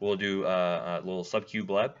antivenom. We'll do a little sub-Q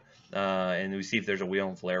bleb, and we see if there's a wheal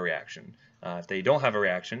and flare reaction. If they don't have a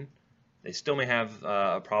reaction, they still may have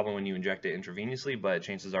a problem when you inject it intravenously, but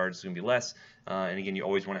chances are it's going to be less. And again, you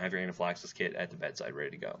always want to have your anaphylaxis kit at the bedside ready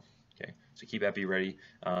to go. Okay, so keep epi ready.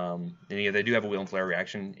 And if they do have a wheal and flare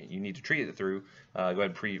reaction, you need to treat it through. Go ahead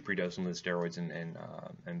and pre-dose them with steroids and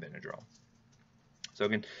Benadryl. So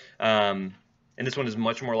again, and this one is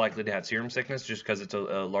much more likely to have serum sickness just because it's a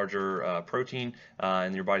larger protein,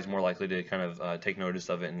 and your body's more likely to kind of take notice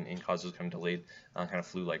of it and cause those kind of delayed kind of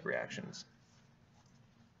flu-like reactions.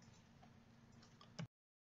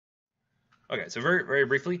 Okay, so very, very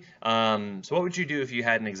briefly, so what would you do if you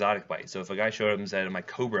had an exotic bite? So if a guy showed up and said, my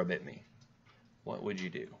cobra bit me, what would you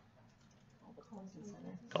do? Call the poison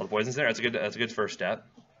center. Call the poison center? That's a good first step.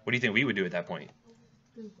 What do you think we would do at that point?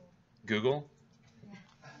 Google. Google?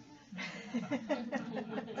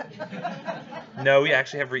 No, we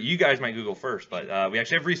actually have, you guys might Google first, but we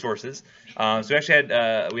actually have resources. So we actually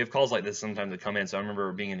had, we have calls like this sometimes that come in. So I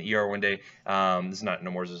remember being in the ER one day, this is not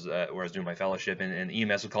no more, this is where I was doing my fellowship, and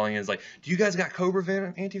EMS was calling in, it's like, do you guys got cobra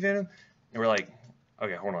venom, anti-venom? And we're like,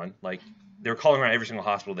 okay, hold on, like, they were calling around every single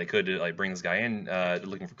hospital they could to like bring this guy in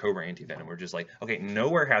looking for cobra antivenom. We're just like, okay,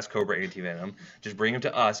 nowhere has cobra antivenom. Just bring him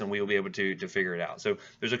to us, and we will be able to figure it out. So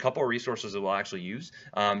there's a couple of resources that we'll actually use.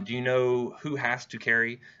 Do you know who has to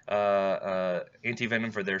carry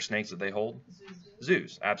antivenom for their snakes that they hold?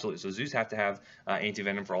 Zoos, absolutely. So zoos have to have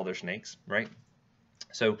antivenom for all their snakes, right?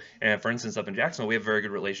 So, for instance, up in Jacksonville, we have a very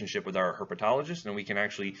good relationship with our herpetologists, and we can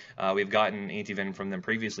actually, we've gotten antivenom from them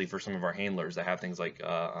previously for some of our handlers that have things like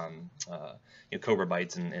cobra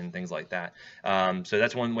bites and things like that. So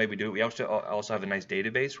that's one way we do it. We also have a nice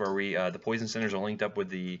database where we, the poison centers are linked up with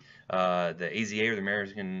the AZA, or the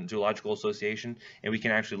American Zoological Association, and we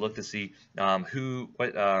can actually look to see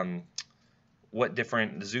what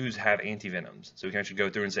different zoos have antivenoms. So we can actually go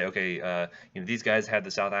through and say, okay, these guys had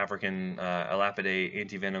the South African Lapidae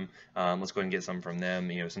antivenom. Let's go ahead and get some from them.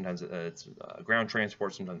 Sometimes it's ground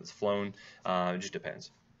transport, sometimes it's flown. It just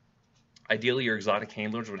depends. Ideally, your exotic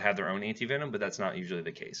handlers would have their own antivenom, but that's not usually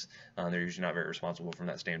the case. They're usually not very responsible from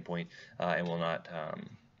that standpoint, and will not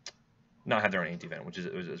have their own antivenom, which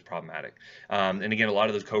is problematic. And again, a lot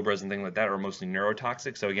of those cobras and things like that are mostly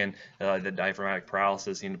neurotoxic. So again, the diaphragmatic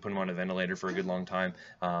paralysis, you need to put them on a ventilator for a good long time.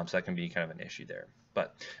 So that can be kind of an issue there.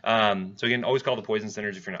 But so again, always call the poison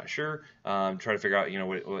centers if you're not sure. Try to figure out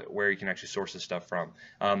where you can actually source this stuff from.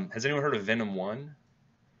 Has anyone heard of Venom 1?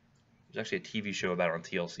 There's actually a TV show about it on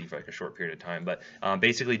TLC for like a short period of time, but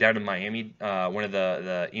basically down in Miami, one of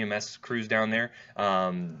the EMS crews down there,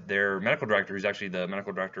 their medical director, who's actually the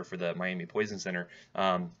medical director for the Miami Poison Center,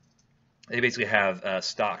 they basically have a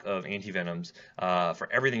stock of antivenoms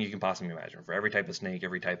for everything you can possibly imagine, for every type of snake,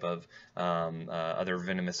 every type of other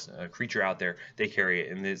venomous creature out there. They carry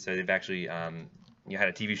it, and so they've actually had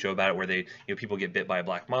a TV show about it where they, people get bit by a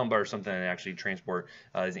black mamba or something, and they actually transport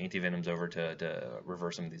these antivenoms over to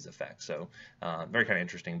reverse some of these effects. So very kind of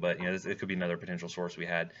interesting, but it could be another potential source we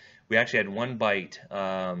had. We actually had one bite,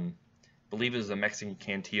 believe it was a Mexican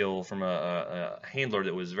cantil from a handler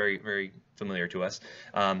that was very, very familiar to us.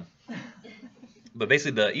 But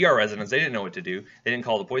basically the ER residents, they didn't know what to do. They didn't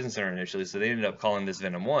call the poison center initially, so they ended up calling this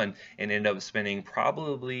Venom 1 and ended up spending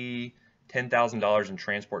probably $10,000 in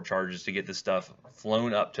transport charges to get this stuff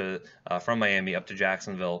flown up to from Miami up to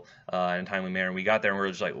Jacksonville in a timely manner. We got there and we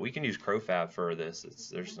were just like, well, we can use CrowFab for this.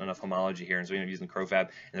 There's enough homology here, and so we ended up using CrowFab,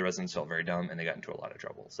 and the residents felt very dumb and they got into a lot of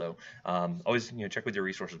trouble. So always check with your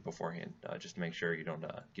resources beforehand just to make sure you don't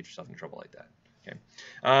get yourself in trouble like that. Okay.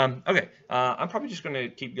 I'm probably just going to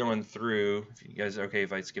keep going through. If you guys are okay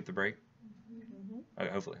if I skip the break. Okay,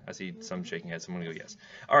 hopefully. I see some shaking heads. So I'm going to go yes.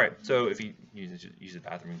 All right. So if you use the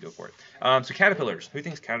bathroom, go for it. So caterpillars. Who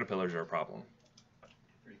thinks caterpillars are a problem?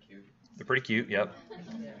 Pretty cute. They're pretty cute. Yep.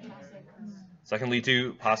 So that can lead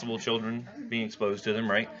to possible children being exposed to them,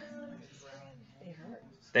 right?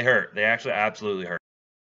 They hurt. They actually absolutely hurt.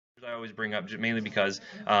 I always bring up mainly because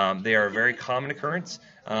they are a very common occurrence,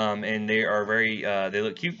 and they are very they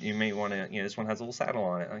look cute. You may want to, this one has a little saddle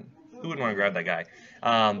on it. Like, who wouldn't want to grab that guy?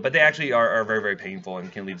 But they actually are very, very painful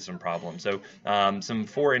and can lead to some problems. So some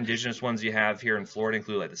 4 indigenous ones you have here in Florida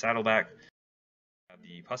include like the saddleback,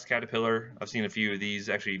 the pus caterpillar. I've seen a few of these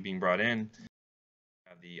actually being brought in.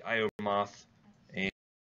 The Io moth and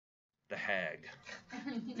the hag.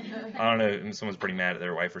 I don't know if someone's pretty mad at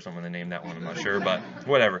their wife or someone that named that one. I'm not sure, but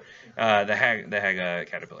whatever. The hag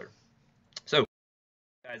caterpillar. So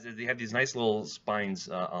guys, they have these nice little spines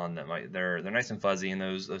on them. They're nice and fuzzy, and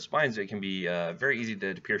those spines, it can be very easy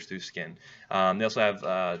to pierce through skin. They also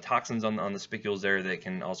have toxins on the spicules there that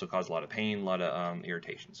can also cause a lot of pain, a lot of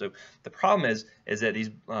irritation. So the problem is that these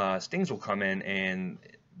stings will come in, and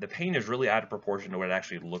the pain is really out of proportion to what it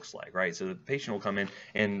actually looks like, right? So the patient will come in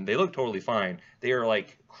and they look totally fine. They are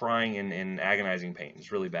like crying in agonizing pain.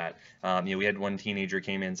 It's really bad. We had one teenager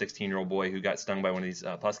came in, 16-year-old boy, who got stung by one of these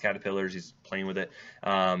pus caterpillars. He's playing with it.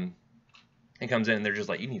 He comes in and they're just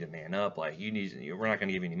like, you need to man up. Like, we're not going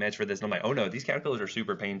to give you any meds for this. And I'm like, oh no, these caterpillars are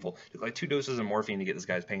super painful. Took like 2 doses of morphine to get this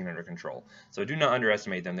guy's pain under control. So do not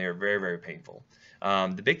underestimate them. They are very, very painful.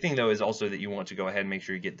 The big thing though is also that you want to go ahead and make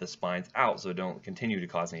sure you get the spines out so don't continue to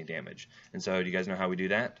cause any damage. And so do you guys know how we do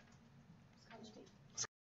that?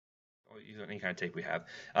 Use any kind of tape we have.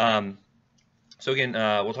 So again,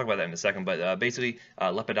 we'll talk about that in a second, but basically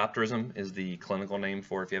lepidopterism is the clinical name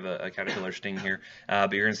for if you have a caterpillar sting here.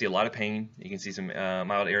 But you're going to see a lot of pain. You can see some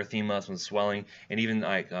mild erythema, some swelling, and even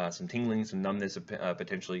like some tingling, some numbness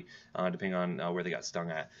potentially, depending on where they got stung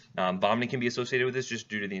at. Vomiting can be associated with this just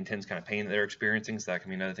due to the intense kind of pain that they're experiencing, so that can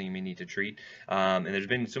be another thing you may need to treat. And there's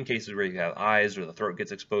been some cases where you have eyes or the throat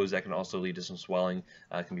gets exposed. That can also lead to some swelling.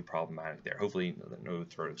 It can be problematic there. Hopefully no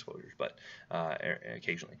throat exposures, but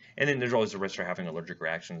occasionally. And then there's always the risk for having allergic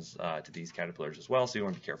reactions to these caterpillars as well, so you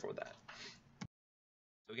want to be careful with that.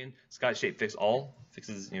 So again, Scotch Tape Fix All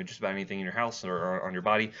fixes just about anything in your house or on your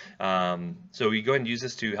body. So we go ahead and use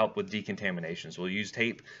this to help with decontamination. So we'll use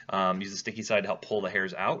tape, use the sticky side to help pull the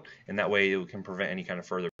hairs out, and that way it can prevent any kind of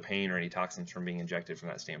further pain or any toxins from being injected from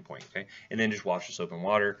that standpoint. Okay, and then just wash with soap and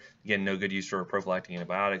water. Again, no good use for prophylactic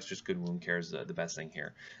antibiotics. Just good wound care is the best thing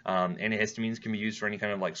here. Antihistamines can be used for any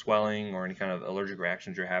kind of like swelling or any kind of allergic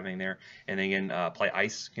reactions you're having there. And again, apply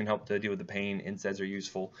ice can help to deal with the pain. NSAIDs are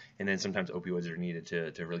useful, and then sometimes opioids are needed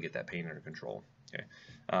to really get that pain under control. Okay.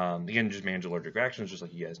 Again, just manage allergic reactions just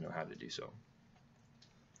like you guys know how to do so.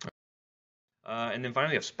 And then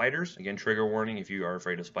finally, we have spiders. Again, trigger warning if you are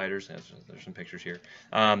afraid of spiders. There's some pictures here.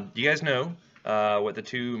 Do you guys know what the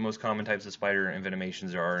 2 most common types of spider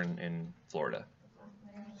envenomations are in Florida?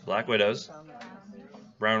 Black widows,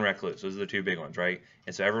 brown recluse. Those are the 2 big ones, right?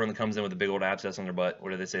 And so everyone that comes in with a big old abscess on their butt,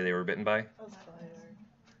 what do they say they were bitten by?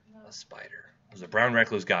 A spider. It was a brown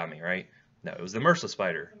recluse got me, right? No, it was the MRSA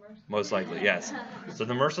spider, most likely, yes. So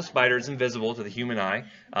the MRSA spider is invisible to the human eye,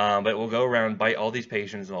 but it will go around, bite all these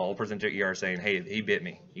patients, and all present to ER saying, hey, he bit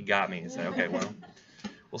me, he got me. And say, okay, well,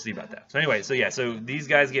 we'll see about that. So anyway, so these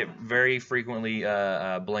guys get very frequently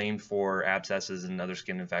blamed for abscesses and other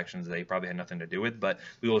skin infections they probably had nothing to do with, but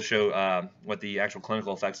we will show what the actual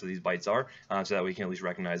clinical effects of these bites are, so that we can at least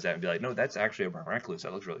recognize that and be like, no, that's actually a brown recluse,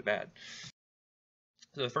 that looks really bad.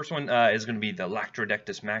 So the first one is going to be the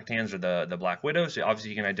Lactrodectus mactans, or the black widow. So obviously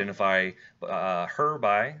you can identify her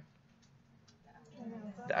by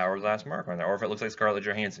the hourglass mark on there, or if it looks like Scarlett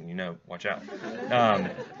Johansson, watch out.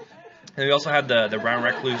 And we also have the brown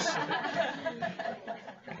recluse.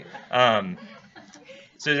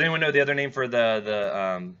 So does anyone know the other name for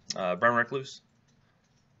the brown recluse?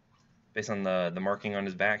 Based on the marking on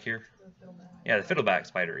his back here? Yeah, the fiddleback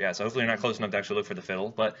spider. Yeah, so hopefully you're not close enough to actually look for the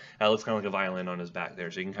fiddle, but it looks kind of like a violin on his back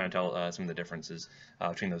there, so you can kind of tell some of the differences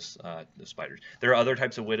between those spiders. There are other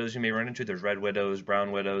types of widows you may run into. There's red widows,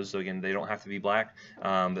 brown widows, so again, they don't have to be black,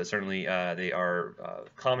 but certainly they are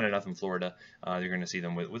common enough in Florida. You're going to see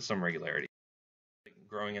them with some regularity.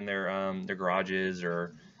 Growing in their garages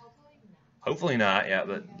or... Hopefully not, yeah,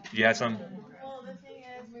 but do you have some? Well, the thing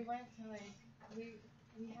is, we went to like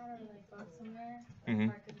we had our like boat somewhere, Mm-hmm.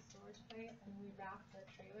 park at a storage place, and we wrapped the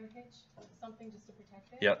trailer hitch with something just to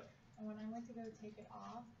protect it. Yep. And when I went to go take it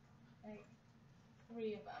off, like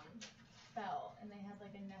 3 of them fell, and they had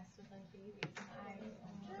like a nest with like babies.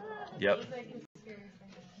 And Yep. It was like the scariest thing.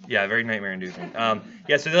 Yeah, very nightmare inducing.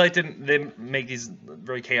 Yeah, so they make these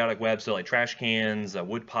very chaotic webs, so like trash cans,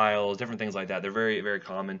 wood piles, different things like that. They're very, very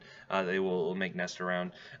common. They will make nests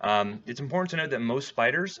around. It's important to note that most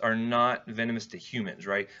spiders are not venomous to humans,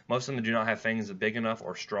 right? Most of them do not have fangs big enough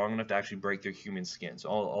or strong enough to actually break through human skin. So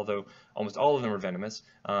although almost all of them are venomous,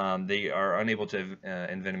 they are unable to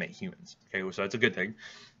envenomate humans. Okay, so that's a good thing.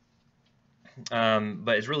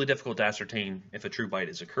 But it's really difficult to ascertain if a true bite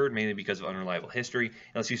has occurred, mainly because of unreliable history.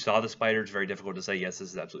 Unless you saw the spider, it's very difficult to say, yes,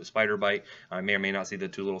 this is absolutely a spider bite. I may or may not see the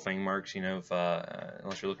 2 little fang marks, you know,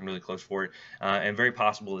 unless you're looking really close for it. And very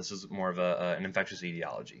possible this is more of an infectious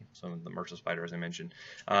etiology, so the MRSA spider, as I mentioned.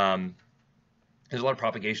 There's a lot of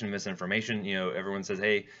propagation of misinformation. You know, everyone says,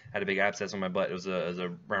 hey, I had a big abscess on my butt. It was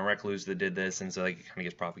a brown recluse that did this, and so like, it kind of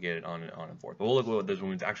gets propagated on and forth. But we'll look at what those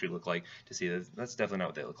wounds actually look like to see that that's definitely not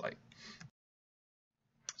what they look like.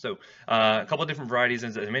 So a couple of different varieties,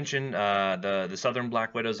 as I mentioned. The southern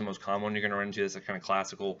black widow is the most common one you're going to run into. It's a kind of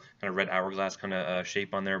classical kind of red hourglass kind of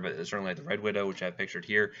shape on there, but it's certainly like the red widow, which I've pictured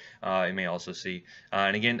here. You may also see.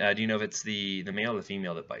 And again, do you know if it's the male or the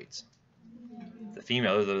female that bites? The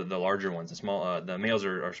female, the larger ones. The males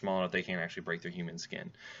are small enough they can't actually break through human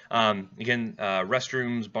skin. Again,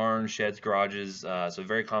 restrooms, barns, sheds, garages. So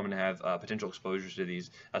very common to have potential exposures to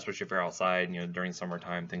these, especially if you're outside, you know, during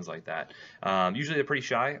summertime, things like that. Usually they're pretty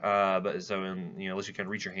shy, but so you know, unless you can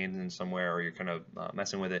reach your hand in somewhere or you're kind of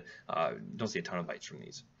messing with it, don't see a ton of bites from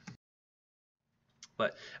these.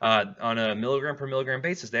 But on a milligram per milligram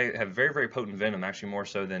basis, they have very, very potent venom, actually more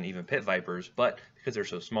so than even pit vipers. But because they're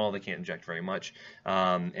so small, they can't inject very much.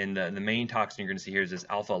 And the main toxin you're going to see here is this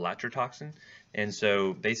alpha-lactotoxin. And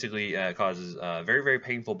so basically it causes a very, very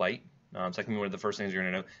painful bite. So that can be one of the first things you're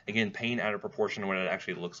going to know. Again, pain out of proportion to what it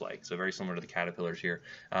actually looks like. So very similar to the caterpillars here.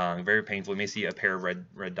 Very painful. You may see a pair of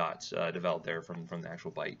red dots develop there from the actual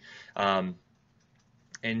bite.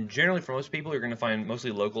 And generally, for most people, you're going to find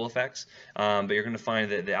mostly local effects, but you're going to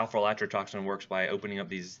find that the alpha-lactotoxin works by opening up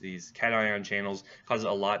these cation channels, causes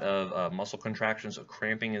a lot of muscle contractions. So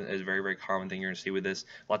cramping is a very, very common thing you're going to see with this.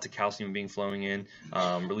 Lots of calcium being flowing in,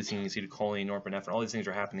 releasing acetylcholine, norepinephrine, all these things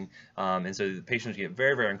are happening. And so the patients get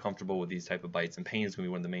very, very uncomfortable with these type of bites, and pain is going to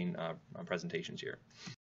be one of the main presentations here.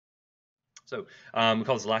 So we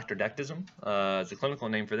call this lactodectism. It's a clinical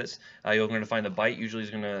name for this. You're going to find the bite usually is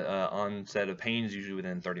going to onset of pain is usually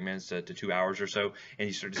within 30 minutes to 2 hours or so, and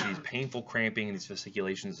you start to see these painful cramping and these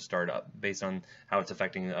fasciculations start up based on how it's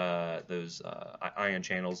affecting those ion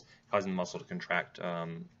channels, causing the muscle to contract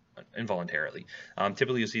involuntarily.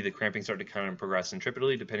 Typically, you'll see the cramping start to kind of progress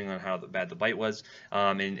centripetally, depending on how bad the bite was.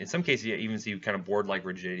 And in some cases, you even see kind of board-like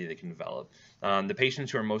rigidity that can develop. The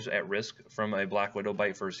patients who are most at risk from a black widow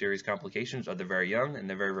bite for serious complications are the very young and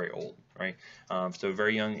the very, very old, right? So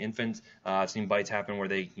very young infants, I've seen bites happen where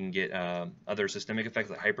they can get other systemic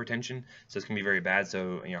effects like hypertension. So this can be very bad.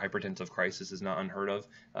 So, you know, hypertensive crisis is not unheard of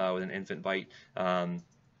with an infant bite.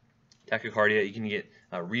 Tachycardia, you can get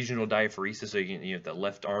regional diaphoresis, so if the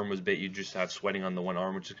left arm was bit, you just have sweating on the one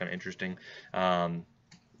arm, which is kind of interesting.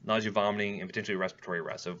 Nausea, vomiting, and potentially respiratory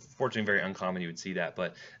arrest. So fortunately, very uncommon you would see that,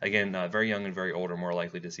 but again, very young and very old are more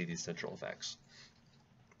likely to see these central effects.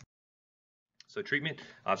 So treatment,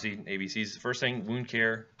 obviously ABCs is the first thing, wound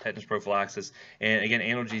care, tetanus prophylaxis, and again,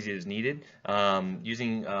 analgesia is needed.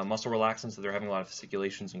 Using muscle relaxants, so they're having a lot of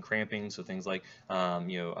fasciculations and cramping, so things like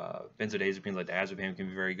benzodiazepines like diazepam can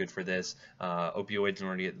be very good for this. Opioids in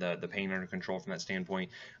order to get the pain under control from that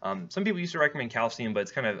standpoint. Some people used to recommend calcium, but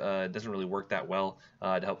it's kind of doesn't really work that well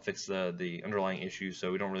to help fix the underlying issues,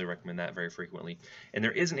 so we don't really recommend that very frequently. And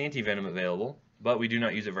there is an antivenom available, but we do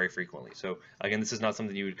not use it very frequently. So again, this is not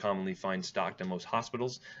something you would commonly find stocked in most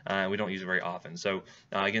hospitals. We don't use it very often. So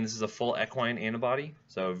again, this is a full equine antibody,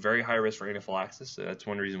 so very high risk for anaphylaxis. So that's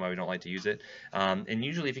one reason why we don't like to use it. And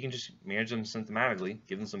usually if you can just manage them symptomatically,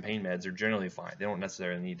 give them some pain meds, they're generally fine. They don't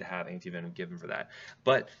necessarily need to have antivenom given for that.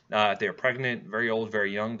 But if they are pregnant, very old,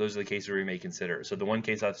 very young, those are the cases we may consider. So the one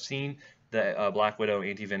case I've seen that black widow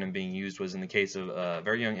antivenom being used was in the case of a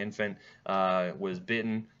very young infant was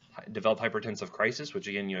bitten, developed hypertensive crisis, which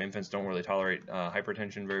again, infants don't really tolerate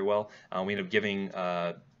hypertension very well. We ended up giving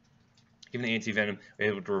the antivenom, we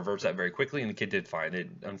were able to reverse that very quickly, and the kid did fine. It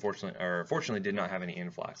fortunately did not have any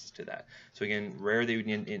anaphylaxis to that. So again, rare they would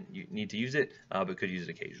need to use it, but could use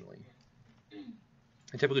it occasionally.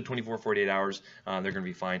 And typically 24, 48 hours, they're going to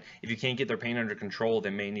be fine. If you can't get their pain under control, they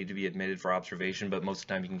may need to be admitted for observation, but most of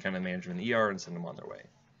the time you can kind of manage them in the ER and send them on their way.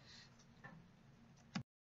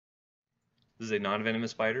 This is a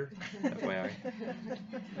non-venomous spider, FYI.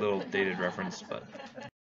 Little dated reference, but.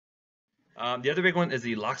 The other big one is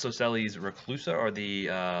the Loxosceles reclusa, or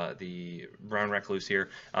the brown recluse here.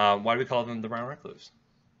 Why do we call them the brown recluse?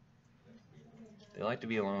 They like to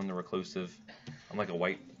be alone, they're reclusive. I'm like a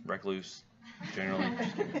white recluse, generally.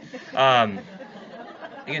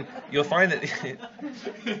 Again, you'll find that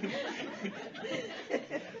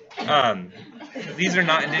these are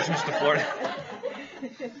not indigenous to Florida.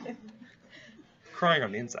 Crying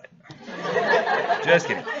on the inside. Just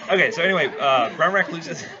kidding. Okay, so anyway, brown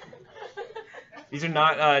recluses. These are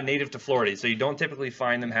not native to Florida, so you don't typically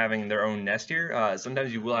find them having their own nest here.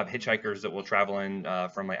 Sometimes you will have hitchhikers that will travel in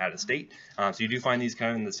from like out of state. So you do find these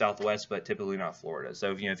kind of in the Southwest, but typically not Florida.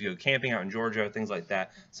 So if you go camping out in Georgia, things like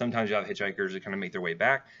that, sometimes you have hitchhikers that kind of make their way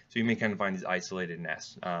back. So you may kind of find these isolated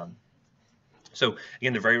nests. So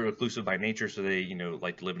again, they're very reclusive by nature, so they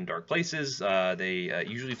like to live in dark places. They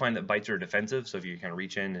usually find that bites are defensive, so if you kind of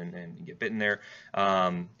reach in and get bitten there.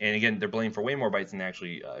 And again, they're blamed for way more bites than they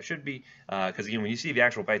actually should be, because again, when you see the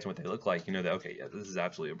actual bites and what they look like, you know that, okay, yeah, this is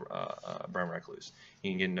absolutely a brown recluse.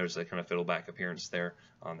 You can notice that kind of fiddleback appearance there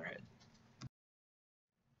on their head.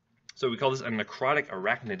 So we call this a necrotic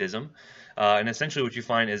arachnidism, and essentially what you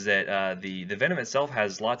find is that the venom itself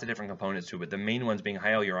has lots of different components to it, the main ones being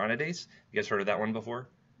hyaluronidase. You guys heard of that one before?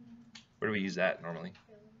 Where do we use that normally?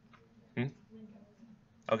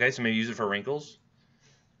 Okay, so maybe use it for wrinkles.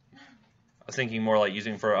 I was thinking more like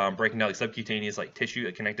using for breaking down like subcutaneous like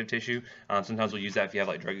tissue, connective tissue. Sometimes we'll use that if you have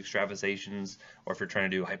like drug extravasations, or if you're trying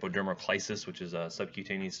to do hypodermoclysis, which is a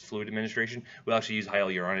subcutaneous fluid administration. We'll actually use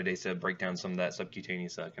hyaluronidase to break down some of that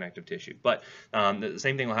subcutaneous connective tissue. But the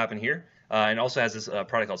same thing will happen here. And also has this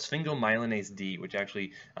product called sphingomyelinase D, which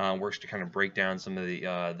actually works to kind of break down some of the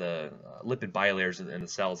lipid bilayers in the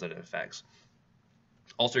cells that it affects.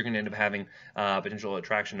 Also, you're going to end up having potential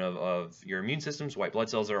attraction of your immune systems. White blood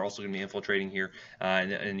cells are also going to be infiltrating here,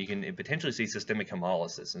 and you can potentially see systemic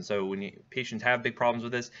hemolysis. And so when patients have big problems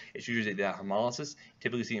with this, it's usually that hemolysis.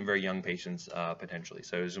 Typically see in very young patients potentially.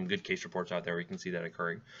 So there's some good case reports out there where you can see that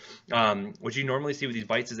occurring. What you normally see with these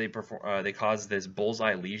bites is they cause this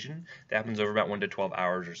bullseye lesion that happens over about 1 to 12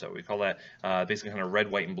 hours or so. We call that basically kind of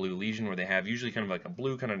red, white, and blue lesion, where they have usually kind of like a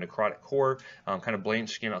blue kind of necrotic core, kind of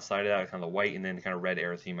blanched skin outside of that, kind of the white, and then kind of red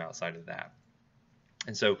erythema outside of that.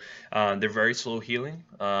 And so they're very slow healing.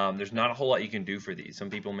 There's not a whole lot you can do for these. Some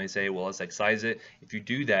people may say, well, let's excise it. If you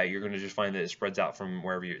do that, you're going to just find that it spreads out from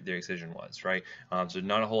wherever the excision was, right? So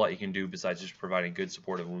not a whole lot you can do besides just providing good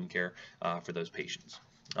supportive wound care for those patients.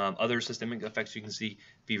 Other systemic effects you can see: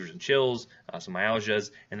 fevers and chills, some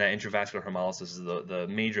myalgias, and that intravascular hemolysis is the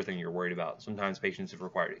major thing you're worried about. Sometimes patients have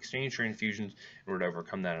required exchange transfusions in order to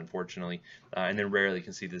overcome that, unfortunately, and then rarely you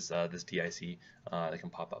can see this DIC that can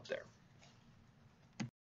pop up there.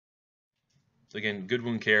 So again, good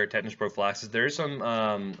wound care, tetanus prophylaxis. There is some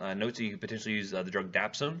notes that you could potentially use the drug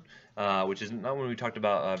dapsone, which is not one we talked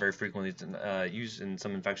about very frequently. It's used in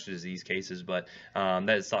some infectious disease cases, but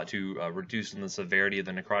that is thought to reduce the severity of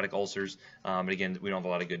the necrotic ulcers. But again, we don't have a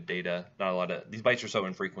lot of good data. Not a lot of these bites are so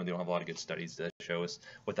infrequent; they don't have a lot of good studies to show us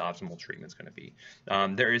what the optimal treatment is going to be.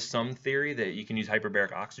 There is some theory that you can use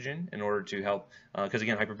hyperbaric oxygen in order to help, because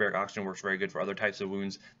again, hyperbaric oxygen works very good for other types of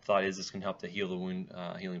wounds. The thought is this can help to heal the wound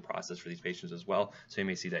healing process for these patients as well. So you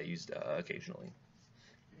may see that used occasionally.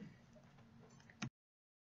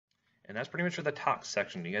 And that's pretty much for the tox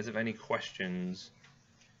section. Do you guys have any questions?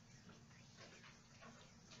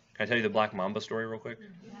 Can I tell you the Black Mamba story real quick?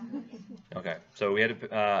 Okay, so we had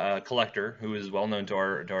a collector who is well known to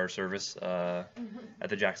our service at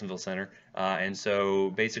the Jacksonville Center, and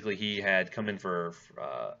so basically he had come in for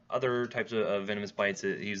other types of venomous bites.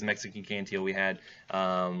 He was the Mexican can teal. We had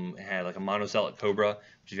like a monocellic cobra,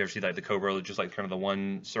 which if you ever see like the cobra, just like kind of the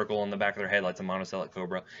one circle on the back of their head, like a monocellic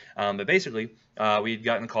cobra. But basically, we'd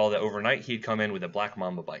gotten a call that overnight he'd come in with a Black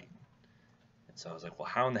Mamba bite. So I was like, well,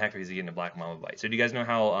 how in the heck is he getting a Black Mamba bite? So do you guys know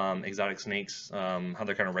how exotic snakes, how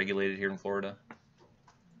they're kind of regulated here in Florida?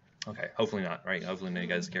 Okay, hopefully not, right? Hopefully none of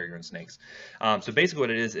you guys carry your own snakes. So basically what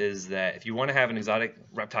it is that if you want to have an exotic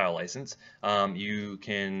reptile license, you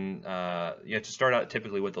have to start out,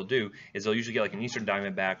 typically what they'll do is they'll usually get like an eastern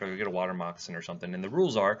diamondback, or they'll get a water moccasin or something. And the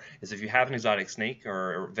rules is if you have an exotic snake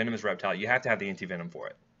or venomous reptile, you have to have the anti-venom for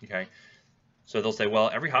it, okay? So they'll say, well,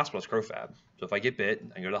 every hospital has crowfab. So if I get bit,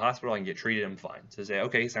 I go to the hospital, I can get treated, I'm fine. So they say,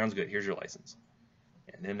 okay, sounds good, here's your license.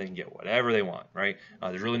 And then they can get whatever they want, right?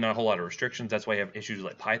 There's really not a whole lot of restrictions. That's why you have issues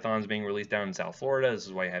like pythons being released down in South Florida. This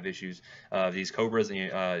is why you have issues of these cobras. And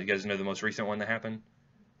you guys know the most recent one that happened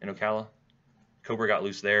in Ocala? Cobra got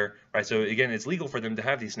loose there, right? So again, it's legal for them to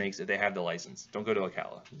have these snakes if they have the license. Don't go to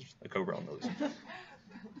Ocala. There's a cobra on the loose.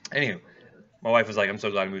 Anywho, my wife was like, I'm so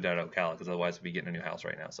glad I moved out of Ocala because otherwise we'd be getting a new house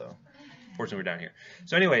right now. So fortunately we're down here.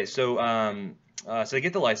 So anyway, so they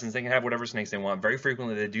get the license. They can have whatever snakes they want. Very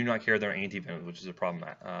frequently, they do not carry their anti-venom, which is a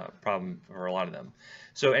problem for a lot of them.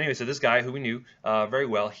 So anyway, so this guy who we knew very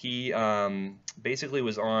well, he basically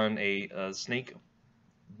was on a snake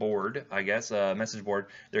board, I guess, a message board.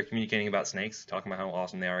 They're communicating about snakes, talking about how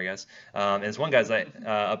awesome they are, I guess. And this one guy's like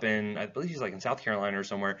up in, I believe he's like in South Carolina or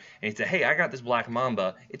somewhere, and he said, hey, I got this black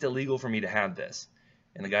mamba. It's illegal for me to have this.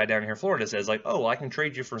 And the guy down here in Florida says, like, oh, well, I can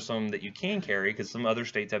trade you for some that you can carry because some other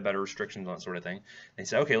states have better restrictions on that sort of thing. And they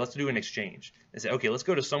say, okay, let's do an exchange. They say, okay, let's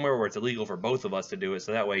go to somewhere where it's illegal for both of us to do it,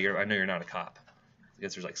 so that way I know you're not a cop. I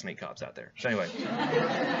guess there's like snake cops out there. So anyway.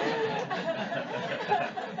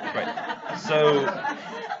 Right.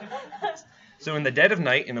 So in the dead of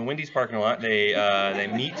night in the Wendy's parking lot, they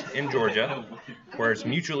meet in Georgia, where it's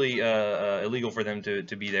mutually illegal for them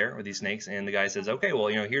to be there with these snakes. And the guy says, okay, well,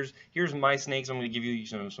 here's my snakes. I'm going to give you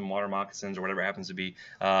some water moccasins or whatever it happens to be,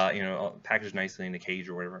 packaged nicely in a cage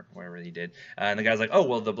or whatever he did. And the guy's like, oh,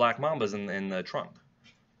 well, the black mamba's in the trunk.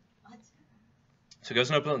 What? So he goes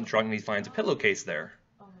and opens up the trunk and he finds a pillowcase there.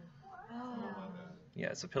 Yeah,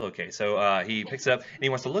 it's a pillowcase. So he picks it up and he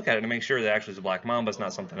wants to look at it to make sure that actually it's a black mamba, it's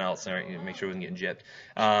not something else, right? Make sure he wasn't getting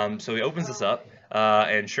gypped. So he opens this up,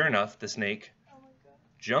 and sure enough, the snake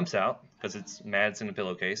jumps out because it's mad, it's in a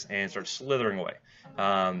pillowcase, and starts slithering away.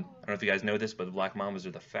 I don't know if you guys know this, but the black mambas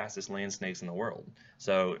are the fastest land snakes in the world.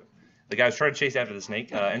 So the guy was trying to chase after the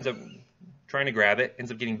snake, ends up trying to grab it,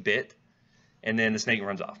 ends up getting bit, and then the snake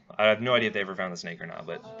runs off. I have no idea if they ever found the snake or not,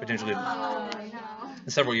 but potentially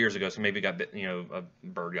several years ago, so maybe it got bit, a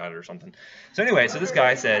bird got it or something. So anyway, so this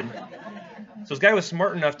guy was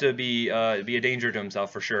smart enough to be a danger to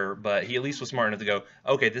himself for sure, but he at least was smart enough to go,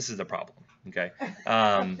 okay, this is the problem. Okay,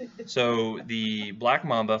 so the black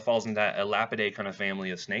mamba falls into that Elapidae kind of family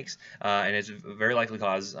of snakes, and it's very likely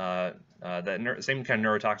cause that same kind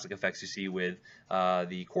of neurotoxic effects you see with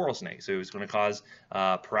the coral snake. So it's going to cause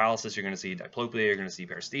paralysis. You're going to see diplopia. You're going to see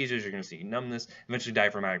paresthesias. You're going to see numbness. Eventually,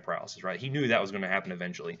 diaphragmatic paralysis. Right? He knew that was going to happen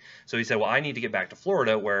eventually. So he said, "Well, I need to get back to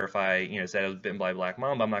Florida, where if I, said I was bitten by a black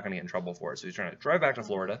mamba, I'm not going to get in trouble for it." So he's trying to drive back to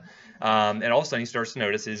Florida, and all of a sudden he starts to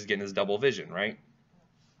notice he's getting his double vision. Right?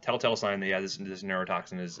 Telltale sign that this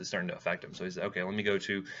neurotoxin is starting to affect him. So he said, "Okay, let me go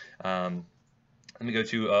to the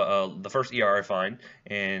first ER I find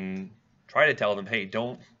and try to tell them, hey,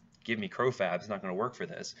 don't give me crofab. It's not going to work for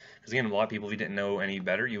this." Because again, a lot of people, if you didn't know any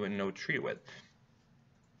better, you wouldn't know what to treat it with.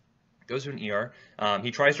 Goes to an ER.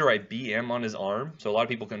 He tries to write BM on his arm. So a lot of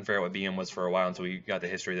people couldn't figure out what BM was for a while until we got the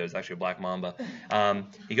history that it was actually a black mamba.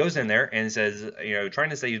 He goes in there and says, trying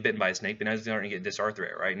to say he was bitten by a snake, but now he's starting to get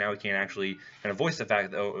dysarthria, right? Now he can't actually kind of voice the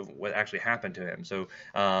fact of what actually happened to him. So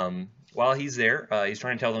while he's there, he's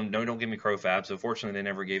trying to tell them, no, don't give me crofab. So fortunately, they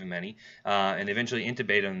never gave him any. And they eventually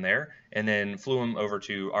intubated him there and then flew him over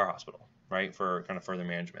to our hospital, right, for kind of further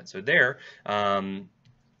management. So there,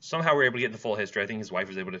 somehow we were able to get the full history. I think his wife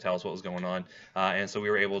was able to tell us what was going on. And so we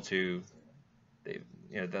were able to,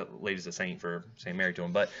 the lady's a saint for saying married to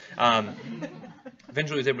him. But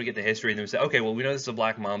eventually we was able to get the history. And then we said, okay, well, we know this is a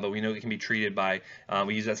black mamba. We know it can be treated by,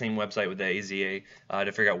 we use that same website with the AZA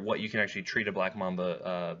to figure out what you can actually treat a black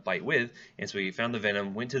mamba bite with. And so we found the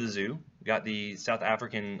venom, went to the zoo, got the South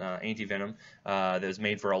African anti-venom that was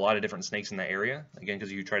made for a lot of different snakes in the area. Again,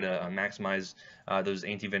 because you try to maximize those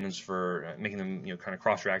anti-venoms for making them kind of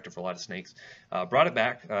cross-reactive for a lot of snakes. Brought it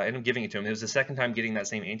back, ended up giving it to him. It was the second time getting that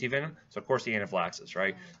same anti-venom, so of course the anaphylaxis,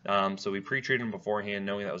 right? So we pre-treated him beforehand,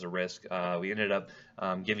 knowing that was a risk. We ended up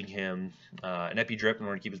giving him an epi-drip in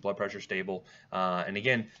order to keep his blood pressure stable. And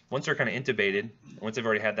again, once they're kind of intubated, once they've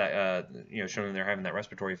already had that, shown they're having that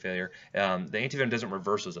respiratory failure, the anti-venom doesn't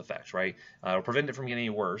reverse those effects, right? It'll prevent it from getting any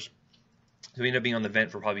worse. So he ended up being on the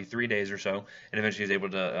vent for probably 3 days or so, and eventually he was able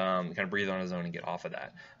to kind of breathe on his own and get off of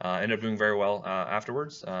that. Ended up doing very well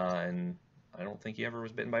afterwards, and I don't think he ever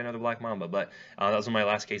was bitten by another black mamba, but that was one of my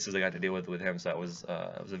last cases I got to deal with him, so that was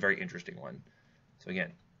a very interesting one. So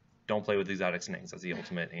again, don't play with exotic snakes. That's the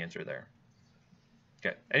ultimate answer there.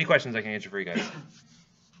 Okay, any questions I can answer for you guys?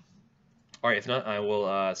 All right, if not, I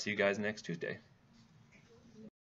will see you guys next Tuesday.